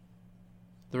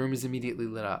 The room is immediately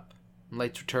lit up, and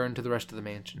lights return to the rest of the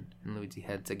mansion, and Luigi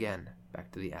heads again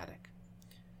back to the attic.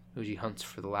 Luigi hunts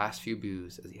for the last few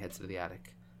boos as he heads to the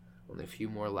attic. Only a few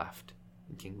more left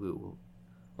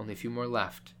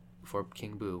before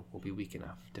King Boo will be weak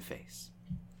enough to face.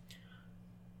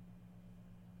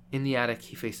 In the attic,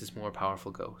 he faces more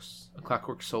powerful ghosts. A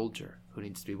clockwork soldier who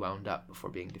needs to be wound up before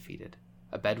being defeated.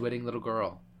 A bedwetting little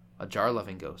girl. A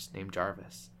jar-loving ghost named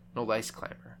Jarvis. An old ice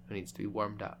climber who needs to be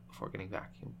warmed up before getting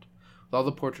vacuumed. With all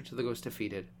the portraits of the ghost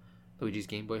defeated, Luigi's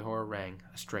Game Boy Horror rang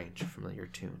a strange, familiar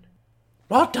tune.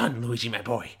 Well done, Luigi, my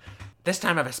boy. This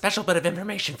time I have a special bit of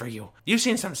information for you. You've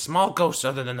seen some small ghosts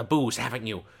other than the boos, haven't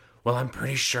you? Well, I'm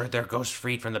pretty sure they're ghosts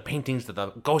freed from the paintings of the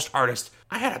ghost artist.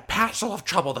 I had a passel of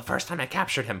trouble the first time I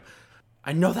captured him.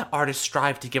 I know that artists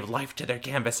strive to give life to their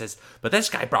canvases, but this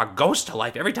guy brought ghosts to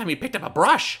life every time he picked up a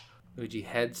brush. Luigi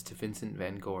heads to Vincent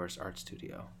van Gogh's art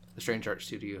studio. The strange art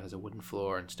studio has a wooden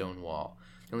floor and stone wall.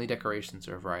 The only decorations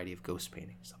are a variety of ghost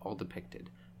paintings, all depicted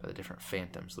by the different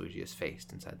phantoms Luigi has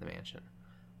faced inside the mansion.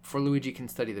 Before Luigi can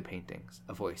study the paintings,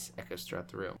 a voice echoes throughout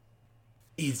the room.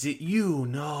 Is it you?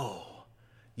 No.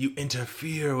 You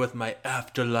interfere with my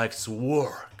afterlife's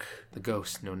work. The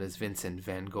ghost, known as Vincent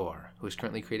van Gogh, who is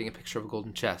currently creating a picture of a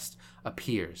golden chest,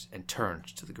 appears and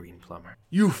turns to the green plumber.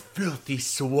 You filthy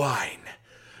swine.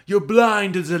 You're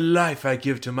blind to the life I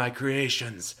give to my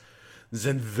creations.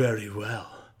 Then very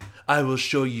well. I will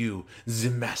show you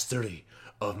the mastery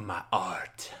of my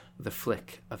art. With a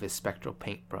flick of his spectral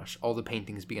paintbrush, all the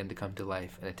paintings begin to come to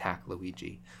life and attack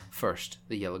Luigi. First,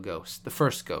 the yellow ghost, the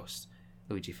first ghost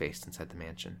Luigi faced inside the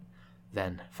mansion.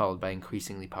 then followed by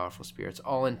increasingly powerful spirits,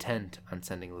 all intent on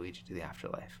sending Luigi to the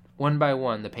afterlife. One by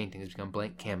one, the paintings become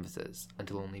blank canvases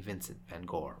until only Vincent van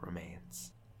Gogh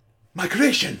remains. My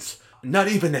creations! Not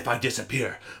even if I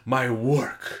disappear, my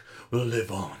work will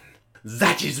live on.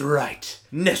 That is right,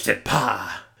 n'est-ce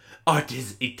pas? Art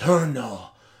is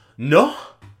eternal. No?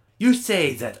 You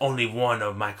say that only one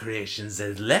of my creations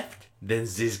is left? Then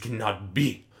this cannot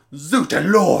be. Zoot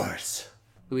and lors!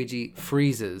 Luigi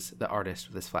freezes the artist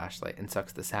with his flashlight and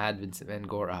sucks the sad Vincent van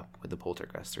Gogh up with the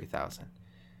Poltergeist 3000.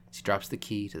 He drops the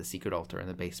key to the secret altar in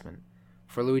the basement.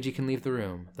 Before Luigi can leave the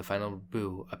room, the final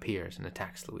Boo appears and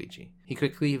attacks Luigi. He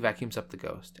quickly vacuums up the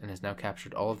ghost and has now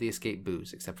captured all of the escaped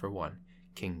Boos except for one,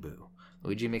 King Boo.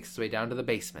 Luigi makes his way down to the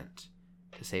basement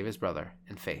to save his brother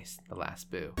and face the last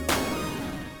Boo.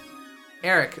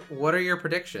 Eric, what are your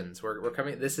predictions? We're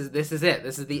coming. This is it.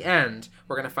 This is the end.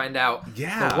 We're gonna find out the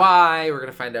why. We're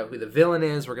gonna find out who the villain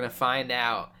is. We're gonna find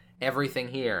out everything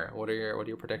here. What are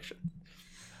your predictions?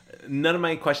 None of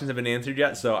my questions have been answered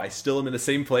yet, so I still am in the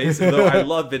same place. Though I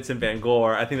love Vincent van Gogh.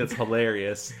 I think that's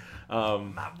hilarious.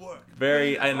 And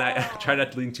I try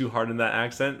not to lean too hard in that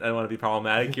accent. I don't want to be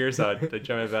problematic here, so I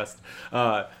try my best.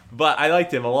 But I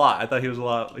liked him a lot. I thought he was a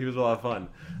lot of fun.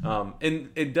 And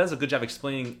it does a good job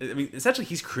explaining. I mean, essentially,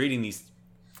 he's creating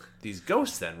these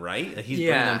ghosts. Then, right? He's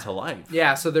bringing them to life.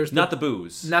 Yeah. So there's not the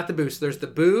Boos. Not the Boos. There's the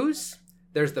Boos.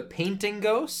 There's the painting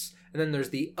ghosts. And then there's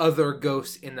the other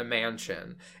ghosts in the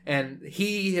mansion. And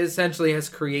he essentially is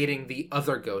creating the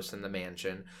other ghosts in the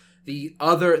mansion. The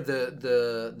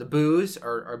Boos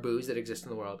are Boos that exist in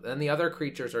the world. And then the other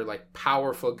creatures are like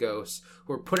powerful ghosts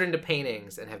who are put into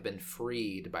paintings and have been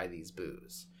freed by these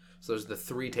Boos. So there's the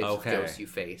three types of ghosts you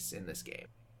face in this game.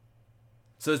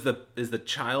 So is the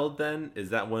child then?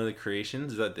 Is that one of the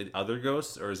creations? Is that the other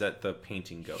ghosts, or is that the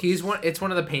painting ghost? It's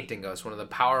one of the painting ghosts, one of the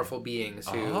powerful beings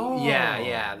who. Oh.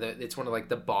 Yeah. It's one of like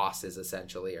the bosses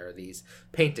essentially are these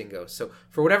painting ghosts. So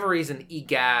for whatever reason,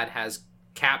 Egad has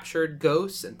captured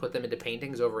ghosts and put them into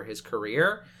paintings over his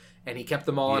career, and he kept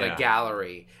them all in a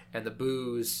gallery. And the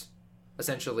Boos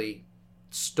essentially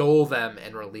stole them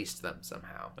and released them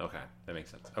somehow. Okay, that makes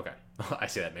sense. Okay, I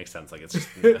see that makes sense. Like it's just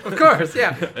of course,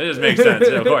 yeah, it just makes sense.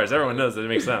 Of course, everyone knows that it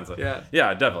makes sense.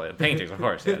 Yeah, definitely paintings, of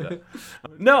course. Yeah,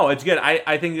 no, it's good.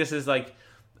 I think this is like,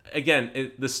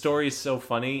 again, the story is so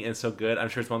funny and so good. I'm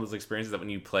sure it's one of those experiences that when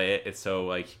you play it, it's so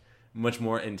like much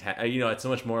more intense. It's so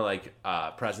much more like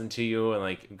present to you and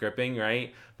like gripping,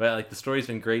 right? But like the story's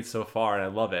been great so far, and I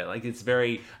love it. Like it's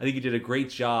very. I think you did a great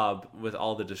job with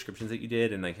all the descriptions that you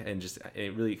did, and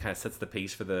it really kind of sets the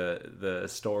pace for the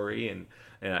story and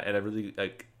a really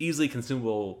like easily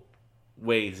consumable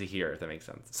way to hear, if that makes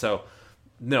sense. So,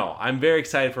 no, I'm very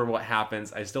excited for what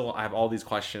happens. I have all these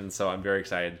questions, so I'm very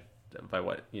excited by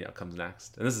what comes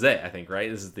next. And this is it, I think, right?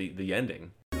 This is the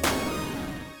ending.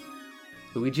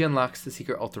 Luigi unlocks the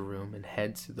secret altar room and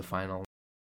heads through the final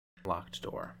locked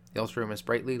door. The altar room is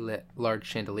brightly lit, large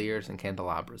chandeliers and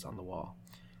candelabras on the wall.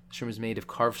 This room is made of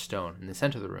carved stone. In the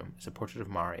center of the room is a portrait of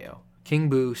Mario. King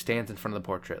Boo stands in front of the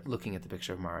portrait, looking at the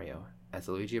picture of Mario. As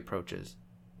Luigi approaches,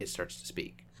 it starts to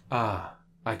speak. Ah,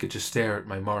 I could just stare at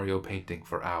my Mario painting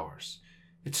for hours.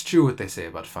 It's true what they say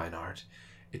about fine art.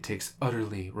 It takes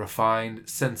utterly refined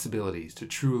sensibilities to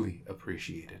truly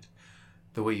appreciate it.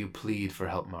 The way you plead for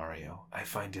help, Mario, I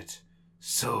find it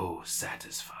so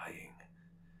satisfying.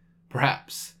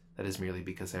 Perhaps that is merely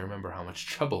because I remember how much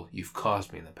trouble you've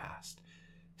caused me in the past.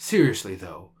 Seriously,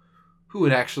 though, who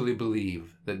would actually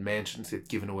believe that mansions get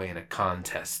given away in a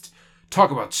contest?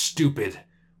 Talk about stupid.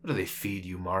 What do they feed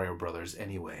you Mario Brothers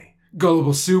anyway?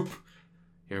 Gullible soup?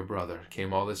 Your brother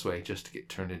came all this way just to get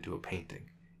turned into a painting.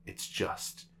 It's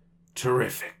just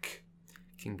terrific.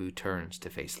 King Boo turns to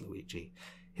face Luigi.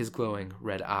 His glowing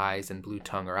red eyes and blue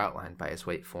tongue are outlined by his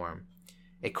white form.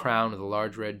 A crown with a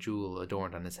large red jewel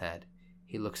adorned on his head.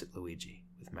 He looks at Luigi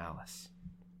with malice.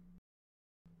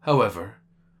 However,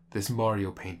 this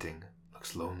Mario painting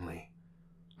looks lonely.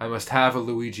 I must have a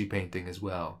Luigi painting as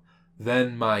well.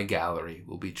 Then my gallery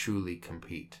will be truly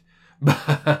complete.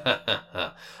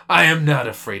 I am not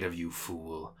afraid of you,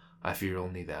 fool. I fear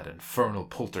only that infernal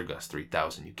Poltergeist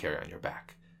 3000 you carry on your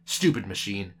back. Stupid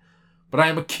machine. But I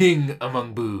am a king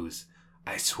among Boos.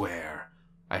 I swear,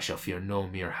 I shall fear no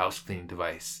mere house-cleaning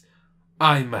device.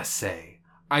 I must say,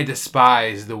 I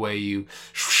despise the way you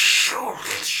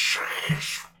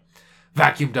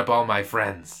vacuumed up all my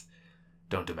friends.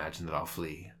 Don't imagine that I'll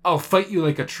flee. I'll fight you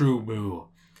like a true Moo.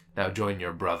 Now join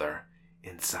your brother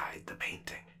inside the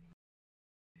painting.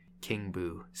 King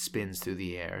Boo spins through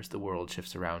the air as the world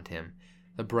shifts around him.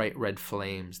 The bright red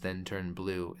flames then turn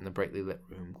blue and the brightly lit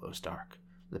room glows dark.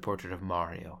 The portrait of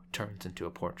Mario turns into a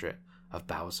portrait of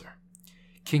Bowser.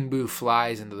 King Boo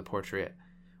flies into the portrait,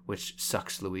 which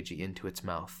sucks Luigi into its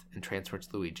mouth and transports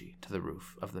Luigi to the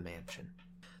roof of the mansion.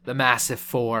 The massive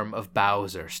form of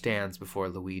Bowser stands before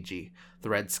Luigi. The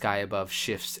red sky above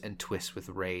shifts and twists with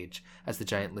rage as the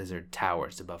giant lizard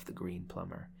towers above the green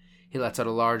plumber. He lets out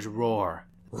a large roar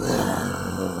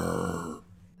that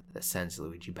sends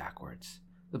Luigi backwards.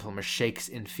 The plumber shakes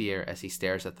in fear as he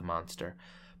stares at the monster.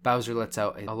 Bowser lets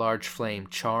out a large flame,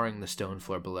 charring the stone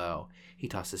floor below. He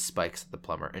tosses spikes at the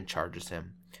plumber and charges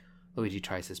him. Luigi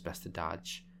tries his best to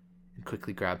dodge and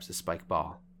quickly grabs the spike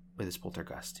ball with his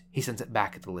poltergust. He sends it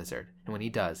back at the lizard, and when he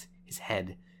does, his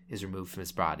head is removed from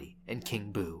his body, and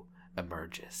King Boo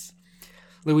emerges.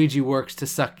 Luigi works to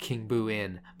suck King Boo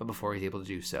in, but before he's able to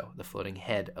do so, the floating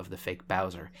head of the fake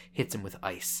Bowser hits him with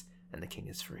ice, and the king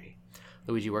is free.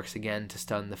 Luigi works again to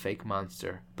stun the fake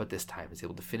monster, but this time is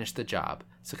able to finish the job,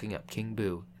 sucking up King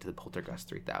Boo into the Poltergust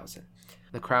 3000.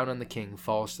 The crown on the king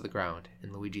falls to the ground,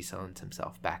 and Luigi summons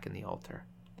himself back in the altar.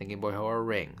 The Game Boy horror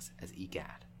rings as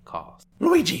EGAD calls.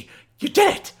 Luigi, you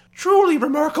did it! Truly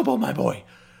remarkable, my boy.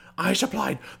 I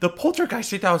supplied the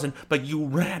Poltergeist 3000, but you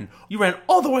ran. You ran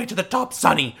all the way to the top,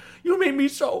 Sonny. You made me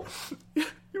so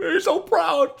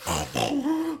proud.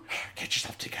 Get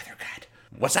yourself together, Gad.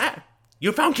 What's that?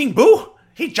 You found King Boo?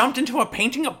 He jumped into a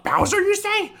painting of Bowser, you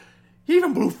say? He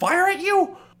even blew fire at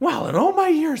you? Well, in all my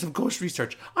years of ghost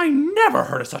research, I never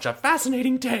heard of such a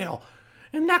fascinating tale.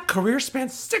 And that career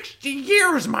spans 60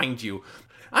 years, mind you.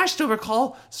 I still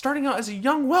recall starting out as a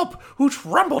young whelp who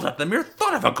trembled at the mere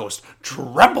thought of a ghost.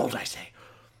 Trembled, I say.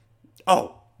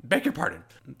 Oh, beg your pardon.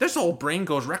 This old brain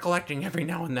goes recollecting every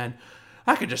now and then.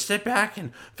 I could just sit back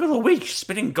and fill a week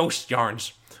spinning ghost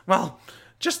yarns. Anywho,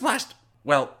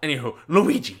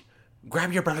 Luigi,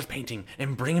 grab your brother's painting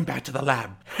and bring him back to the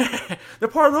lab. The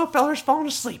poor little feller's fallen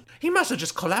asleep. He must have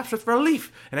just collapsed with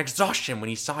relief and exhaustion when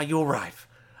he saw you arrive.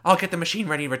 I'll get the machine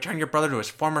ready and return your brother to his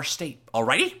former state.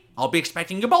 Alrighty? I'll be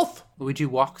expecting you both. Luigi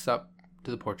walks up to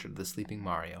the portrait of the sleeping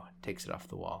Mario and takes it off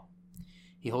the wall.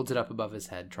 He holds it up above his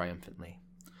head triumphantly.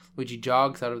 Luigi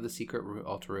jogs out of the secret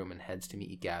altar room and heads to meet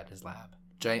EGAD at his lab.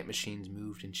 Giant machines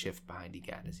moved and shift behind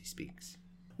EGAD as he speaks.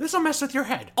 This'll mess with your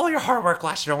head. All your hard work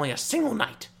lasted only a single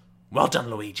night. Well done,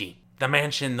 Luigi. The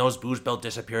mansion those boos built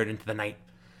disappeared into the night,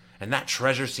 and that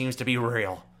treasure seems to be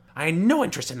real. I had no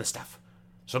interest in the stuff.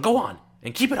 So go on,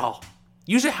 and keep it all.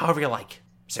 Use it however you like.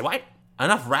 Say what?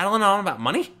 Enough rattling on about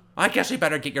money? I guess we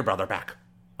better get your brother back.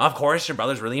 Of course, your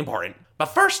brother's really important. But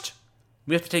first,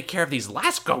 we have to take care of these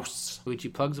last ghosts. Luigi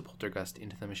plugs a poltergust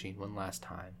into the machine one last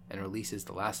time and releases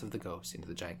the last of the ghosts into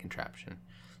the giant contraption.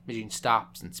 The machine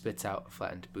stops and spits out a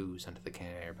flattened caboose onto the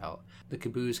conveyor belt. The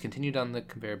caboose continued on the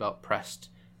conveyor belt, pressed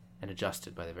and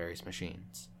adjusted by the various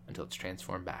machines until it's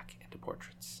transformed back into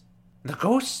portraits. The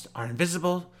ghosts are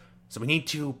invisible, so we need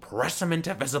to press them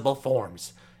into visible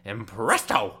forms. And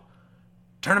presto!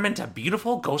 Turn them into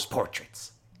beautiful ghost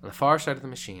portraits. On the far side of the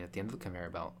machine, at the end of the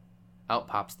conveyor belt, out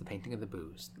pops the painting of the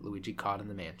boos that Luigi caught in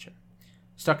the mansion,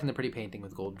 stuck in the pretty painting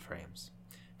with golden frames.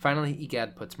 Finally,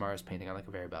 EGAD puts Mario's painting on the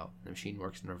conveyor belt, and the machine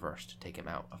works in reverse to take him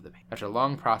out of the painting. After a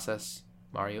long process,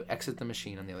 Mario exits the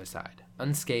machine on the other side,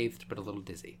 unscathed but a little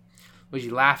dizzy. Luigi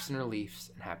laughs in relief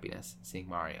and happiness seeing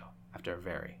Mario after a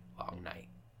very long night.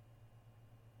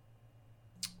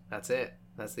 That's it.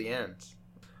 That's the end.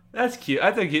 That's cute.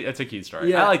 That's a cute story.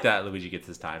 Yeah. I like that Luigi gets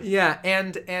his time. Yeah,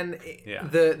 and Yeah.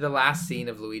 the last scene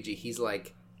of Luigi, he's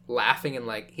like laughing and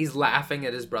like he's laughing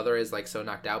at his brother is like so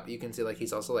knocked out, but you can see like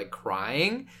he's also like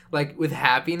crying like with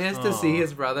happiness to see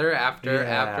his brother after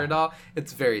it all.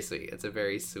 It's very sweet. It's a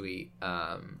very sweet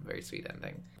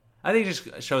ending. I think it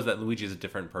just shows that Luigi is a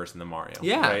different person than Mario.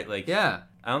 Yeah. Right? Like, yeah.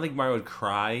 I don't think Mario would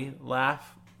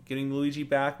laugh getting Luigi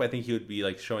back, but I think he would be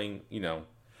like showing,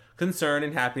 concern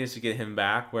and happiness to get him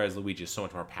back, whereas Luigi is so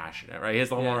much more passionate, right? He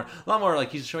has a lot more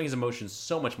like he's showing his emotions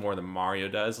so much more than Mario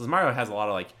does. Because Mario has a lot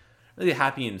of like really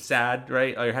happy and sad,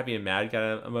 right? Or happy and mad kind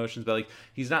of emotions, but like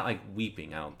he's not like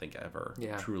weeping, I don't think ever.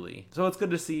 Yeah. Truly. So it's good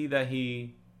to see that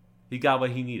he got what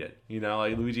he needed.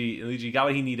 Like Luigi got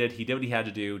what he needed. He did what he had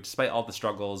to do, despite all the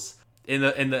struggles. I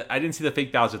didn't see the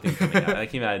fake Bowser thing coming out. That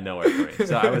came out of nowhere for me.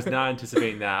 So I was not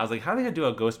anticipating that. I was like, how are they gonna do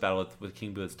a ghost battle with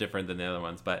King Boo that's different than the other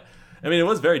ones? But I mean, it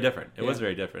was very different. It was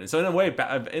very different. So in a way,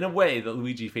 that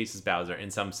Luigi faces Bowser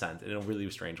in some sense, in a really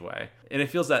strange way. And it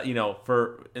feels that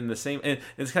and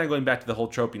it's kind of going back to the whole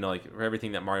trope. Like for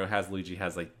everything that Mario has, Luigi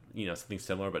has like something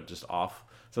similar but just off.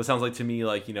 So it sounds like to me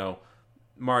like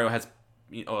Mario has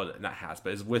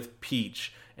but is with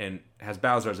Peach and has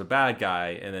Bowser as a bad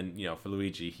guy, and then for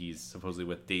Luigi he's supposedly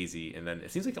with Daisy, and then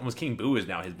it seems like almost King Boo is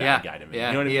now his bad guy to me. Yeah,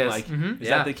 you know what I he mean? is. Like, is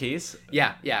that the case?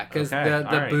 Yeah, because Okay, the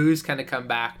all right. boos kind of come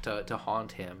back to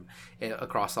haunt him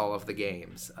across all of the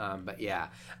games. But yeah,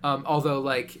 although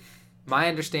like my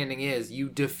understanding is you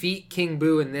defeat King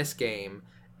Boo in this game,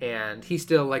 and he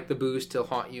still like the boos still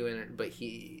haunt you, but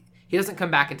he doesn't come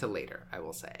back until later. I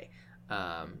will say.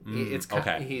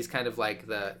 He's kind of like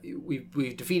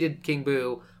we've defeated King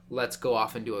Boo. Let's go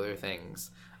off and do other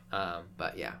things.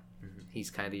 But yeah, he's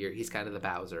kind of the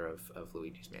Bowser of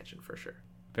Luigi's Mansion for sure.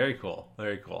 Very cool.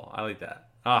 Very cool. I like that.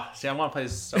 See, I want to play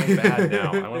this so bad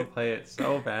now. I want to play it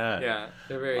so bad. Yeah,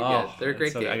 they're very good. They're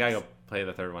great games. I gotta go play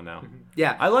the third one now.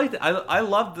 Yeah, I liked it. I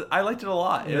liked it a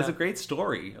lot. It was Yeah. a great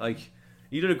story. Like,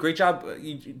 you did a great job.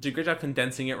 You did a great job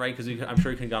condensing it, right? Because I'm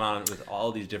sure you could have gone on with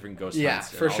all these different ghost hunts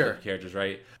and for all sure. different characters,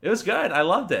 right? It was good. I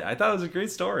loved it. I thought it was a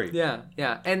great story. Yeah.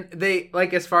 And they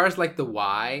like as far as like the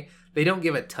why, they don't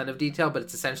give a ton of detail, but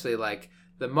it's essentially like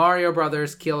the Mario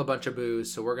Brothers kill a bunch of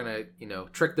boos, so we're gonna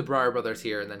trick the Mario Brothers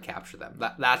here and then capture them.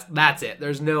 That's it.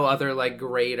 There's no other like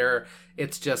greater.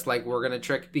 It's just like we're gonna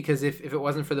trick, because if it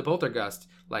wasn't for the Poltergust,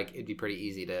 like it'd be pretty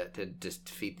easy to just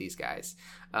defeat these guys.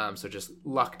 So just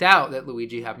lucked out that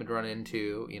Luigi happened to run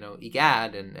into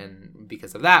Egad, and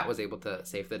because of that was able to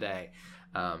save the day.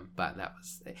 But that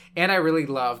was, and I really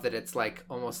love that it's like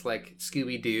almost like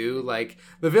Scooby-Doo, like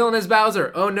the villain is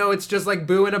Bowser. Oh no, it's just like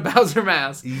Boo in a Bowser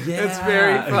mask. Yeah, it's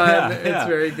very fun. yeah. It's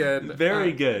very good.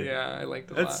 Very good. Yeah, I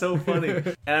liked it a lot. That's so funny.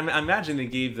 And I imagine they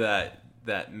gave that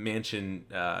mansion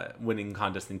winning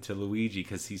contest thing to Luigi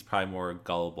because he's probably more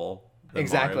gullible than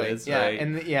Exactly. Mario is, Yeah, right?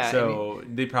 and yeah, So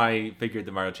they probably figured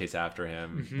the Mario chase after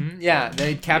him. Yeah,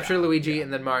 they capture Luigi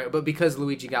and then Mario, but because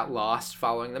Luigi got lost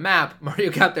following the map,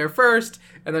 Mario got there first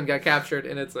and then got captured,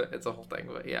 and it's a whole thing.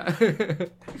 But yeah.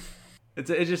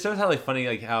 It just shows how like funny,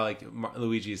 like how like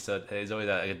Luigi is always at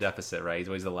like a deficit, right? He's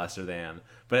always the lesser than,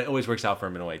 but it always works out for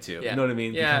him in a way too. Yeah. You know what I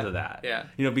mean? Yeah. Because of that. Yeah.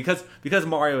 Because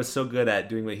Mario is so good at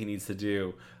doing what he needs to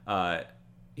do,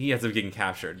 he ends up getting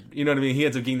captured. You know what I mean? He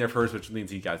ends up getting there first, which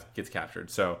means he gets captured.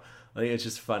 So like, it's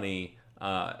just funny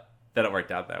that it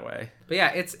worked out that way. But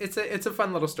yeah, it's a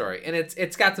fun little story, and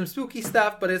it's got some spooky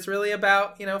stuff, but it's really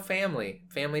about family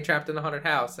trapped in a haunted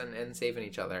house and saving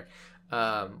each other,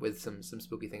 with some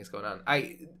spooky things going on.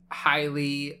 I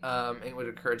highly would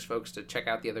encourage folks to check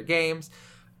out the other games.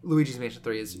 Luigi's Mansion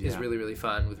 3 is really, really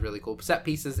fun with really cool set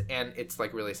pieces, and it's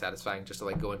like really satisfying just to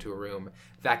like go into a room,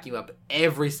 vacuum up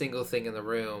every single thing in the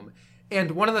room.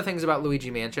 And one of the things about Luigi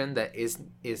Mansion that is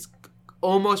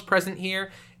almost present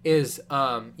here is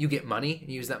you get money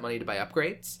and use that money to buy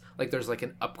upgrades. Like there's like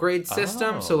an upgrade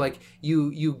system. Oh. So like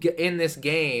you get in this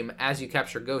game, as you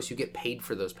capture ghosts, you get paid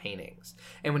for those paintings.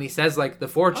 And when he says like the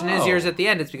fortune is yours at the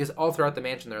end, it's because all throughout the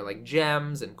mansion there are like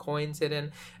gems and coins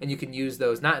hidden, and you can use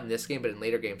those not in this game but in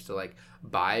later games to like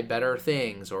buy better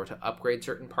things or to upgrade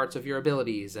certain parts of your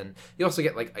abilities. And you also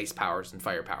get like ice powers and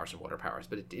fire powers and water powers,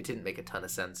 but it didn't make a ton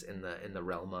of sense in the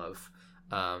realm of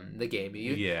the game.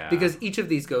 Because each of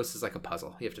these ghosts is like a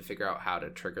puzzle. You have to figure out how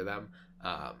to trigger them,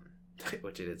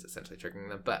 which it is essentially triggering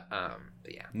them. But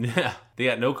yeah. Yeah, they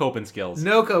got no coping skills.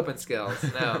 No coping skills.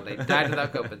 No, they died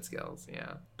without coping skills.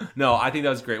 Yeah. No, I think that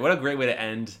was great. What a great way to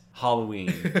end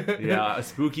Halloween. Yeah, a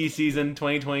spooky season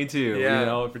 2022.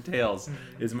 Yeah. For Tales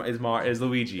is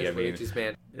Luigi. It's Luigi's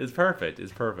Mansion. It's perfect.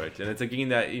 It's perfect, and it's a game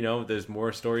that there's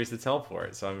more stories to tell for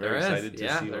it. So I'm very excited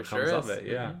to see what comes of it.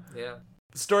 Yeah. Yeah.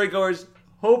 Storygoers,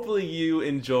 hopefully you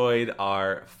enjoyed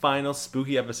our final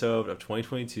spooky episode of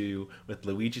 2022 with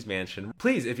Luigi's Mansion.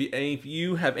 Please, if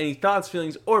you have any thoughts,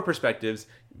 feelings, or perspectives,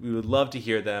 we would love to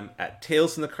hear them at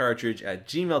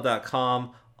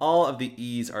talesfromthecartridge@gmail.com. All of the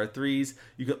E's are 3's.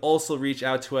 You can also reach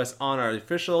out to us on our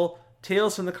official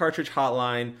Tales from the Cartridge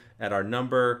hotline at our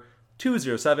number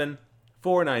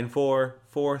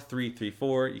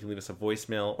 207-494-4334. You can leave us a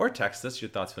voicemail or text us your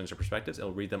thoughts, feelings, or perspectives.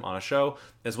 It'll read them on a show,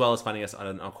 as well as finding us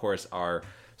on, of course, our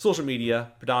social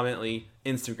media, predominantly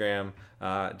Instagram.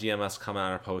 DM us, comment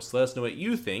on our posts. Let us know what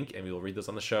you think, and we will read those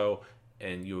on the show,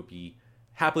 and you will be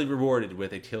happily rewarded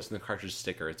with a Tales from the Cartridge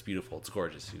sticker. It's beautiful. It's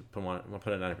gorgeous. You put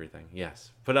it on everything. Yes.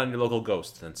 Put it on your local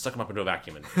ghosts and suck them up into a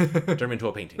vacuum and turn them into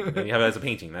a painting. And you have it as a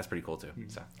painting. That's pretty cool, too.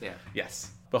 So, Yeah. yes.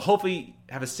 But hopefully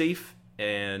have a safe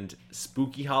and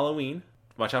spooky Halloween.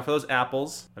 Watch out for those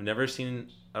apples. I've never seen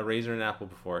a razor and apple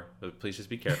before, but please just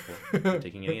be careful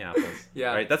taking any apples.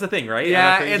 Yeah. Right? That's a thing, right?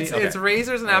 Yeah, Am I crazy? it's Okay.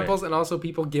 razors and All right. apples, and also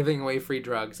people giving away free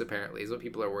drugs, apparently, is what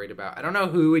people are worried about. I don't know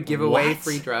who would give away What?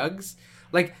 free drugs.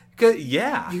 Like, 'cause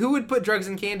Yeah. who would put drugs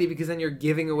in candy, because then you're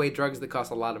giving away drugs that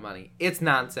cost a lot of money. It's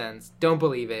nonsense. Don't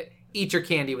believe it. eat your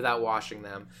candy without washing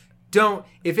them.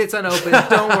 If it's unopened,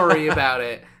 don't worry about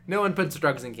it. No one puts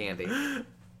drugs in candy.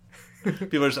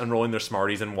 People are just unrolling their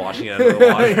Smarties and washing it under the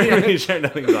water. Making sure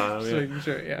nothing's on them.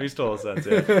 Sure, yeah. Makes total sense,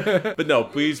 yeah. But no,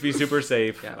 please be super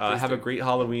safe. Yeah, have a great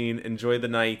Halloween. Enjoy the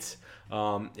night.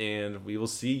 And we will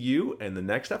see you in the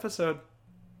next episode.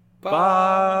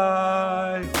 Bye.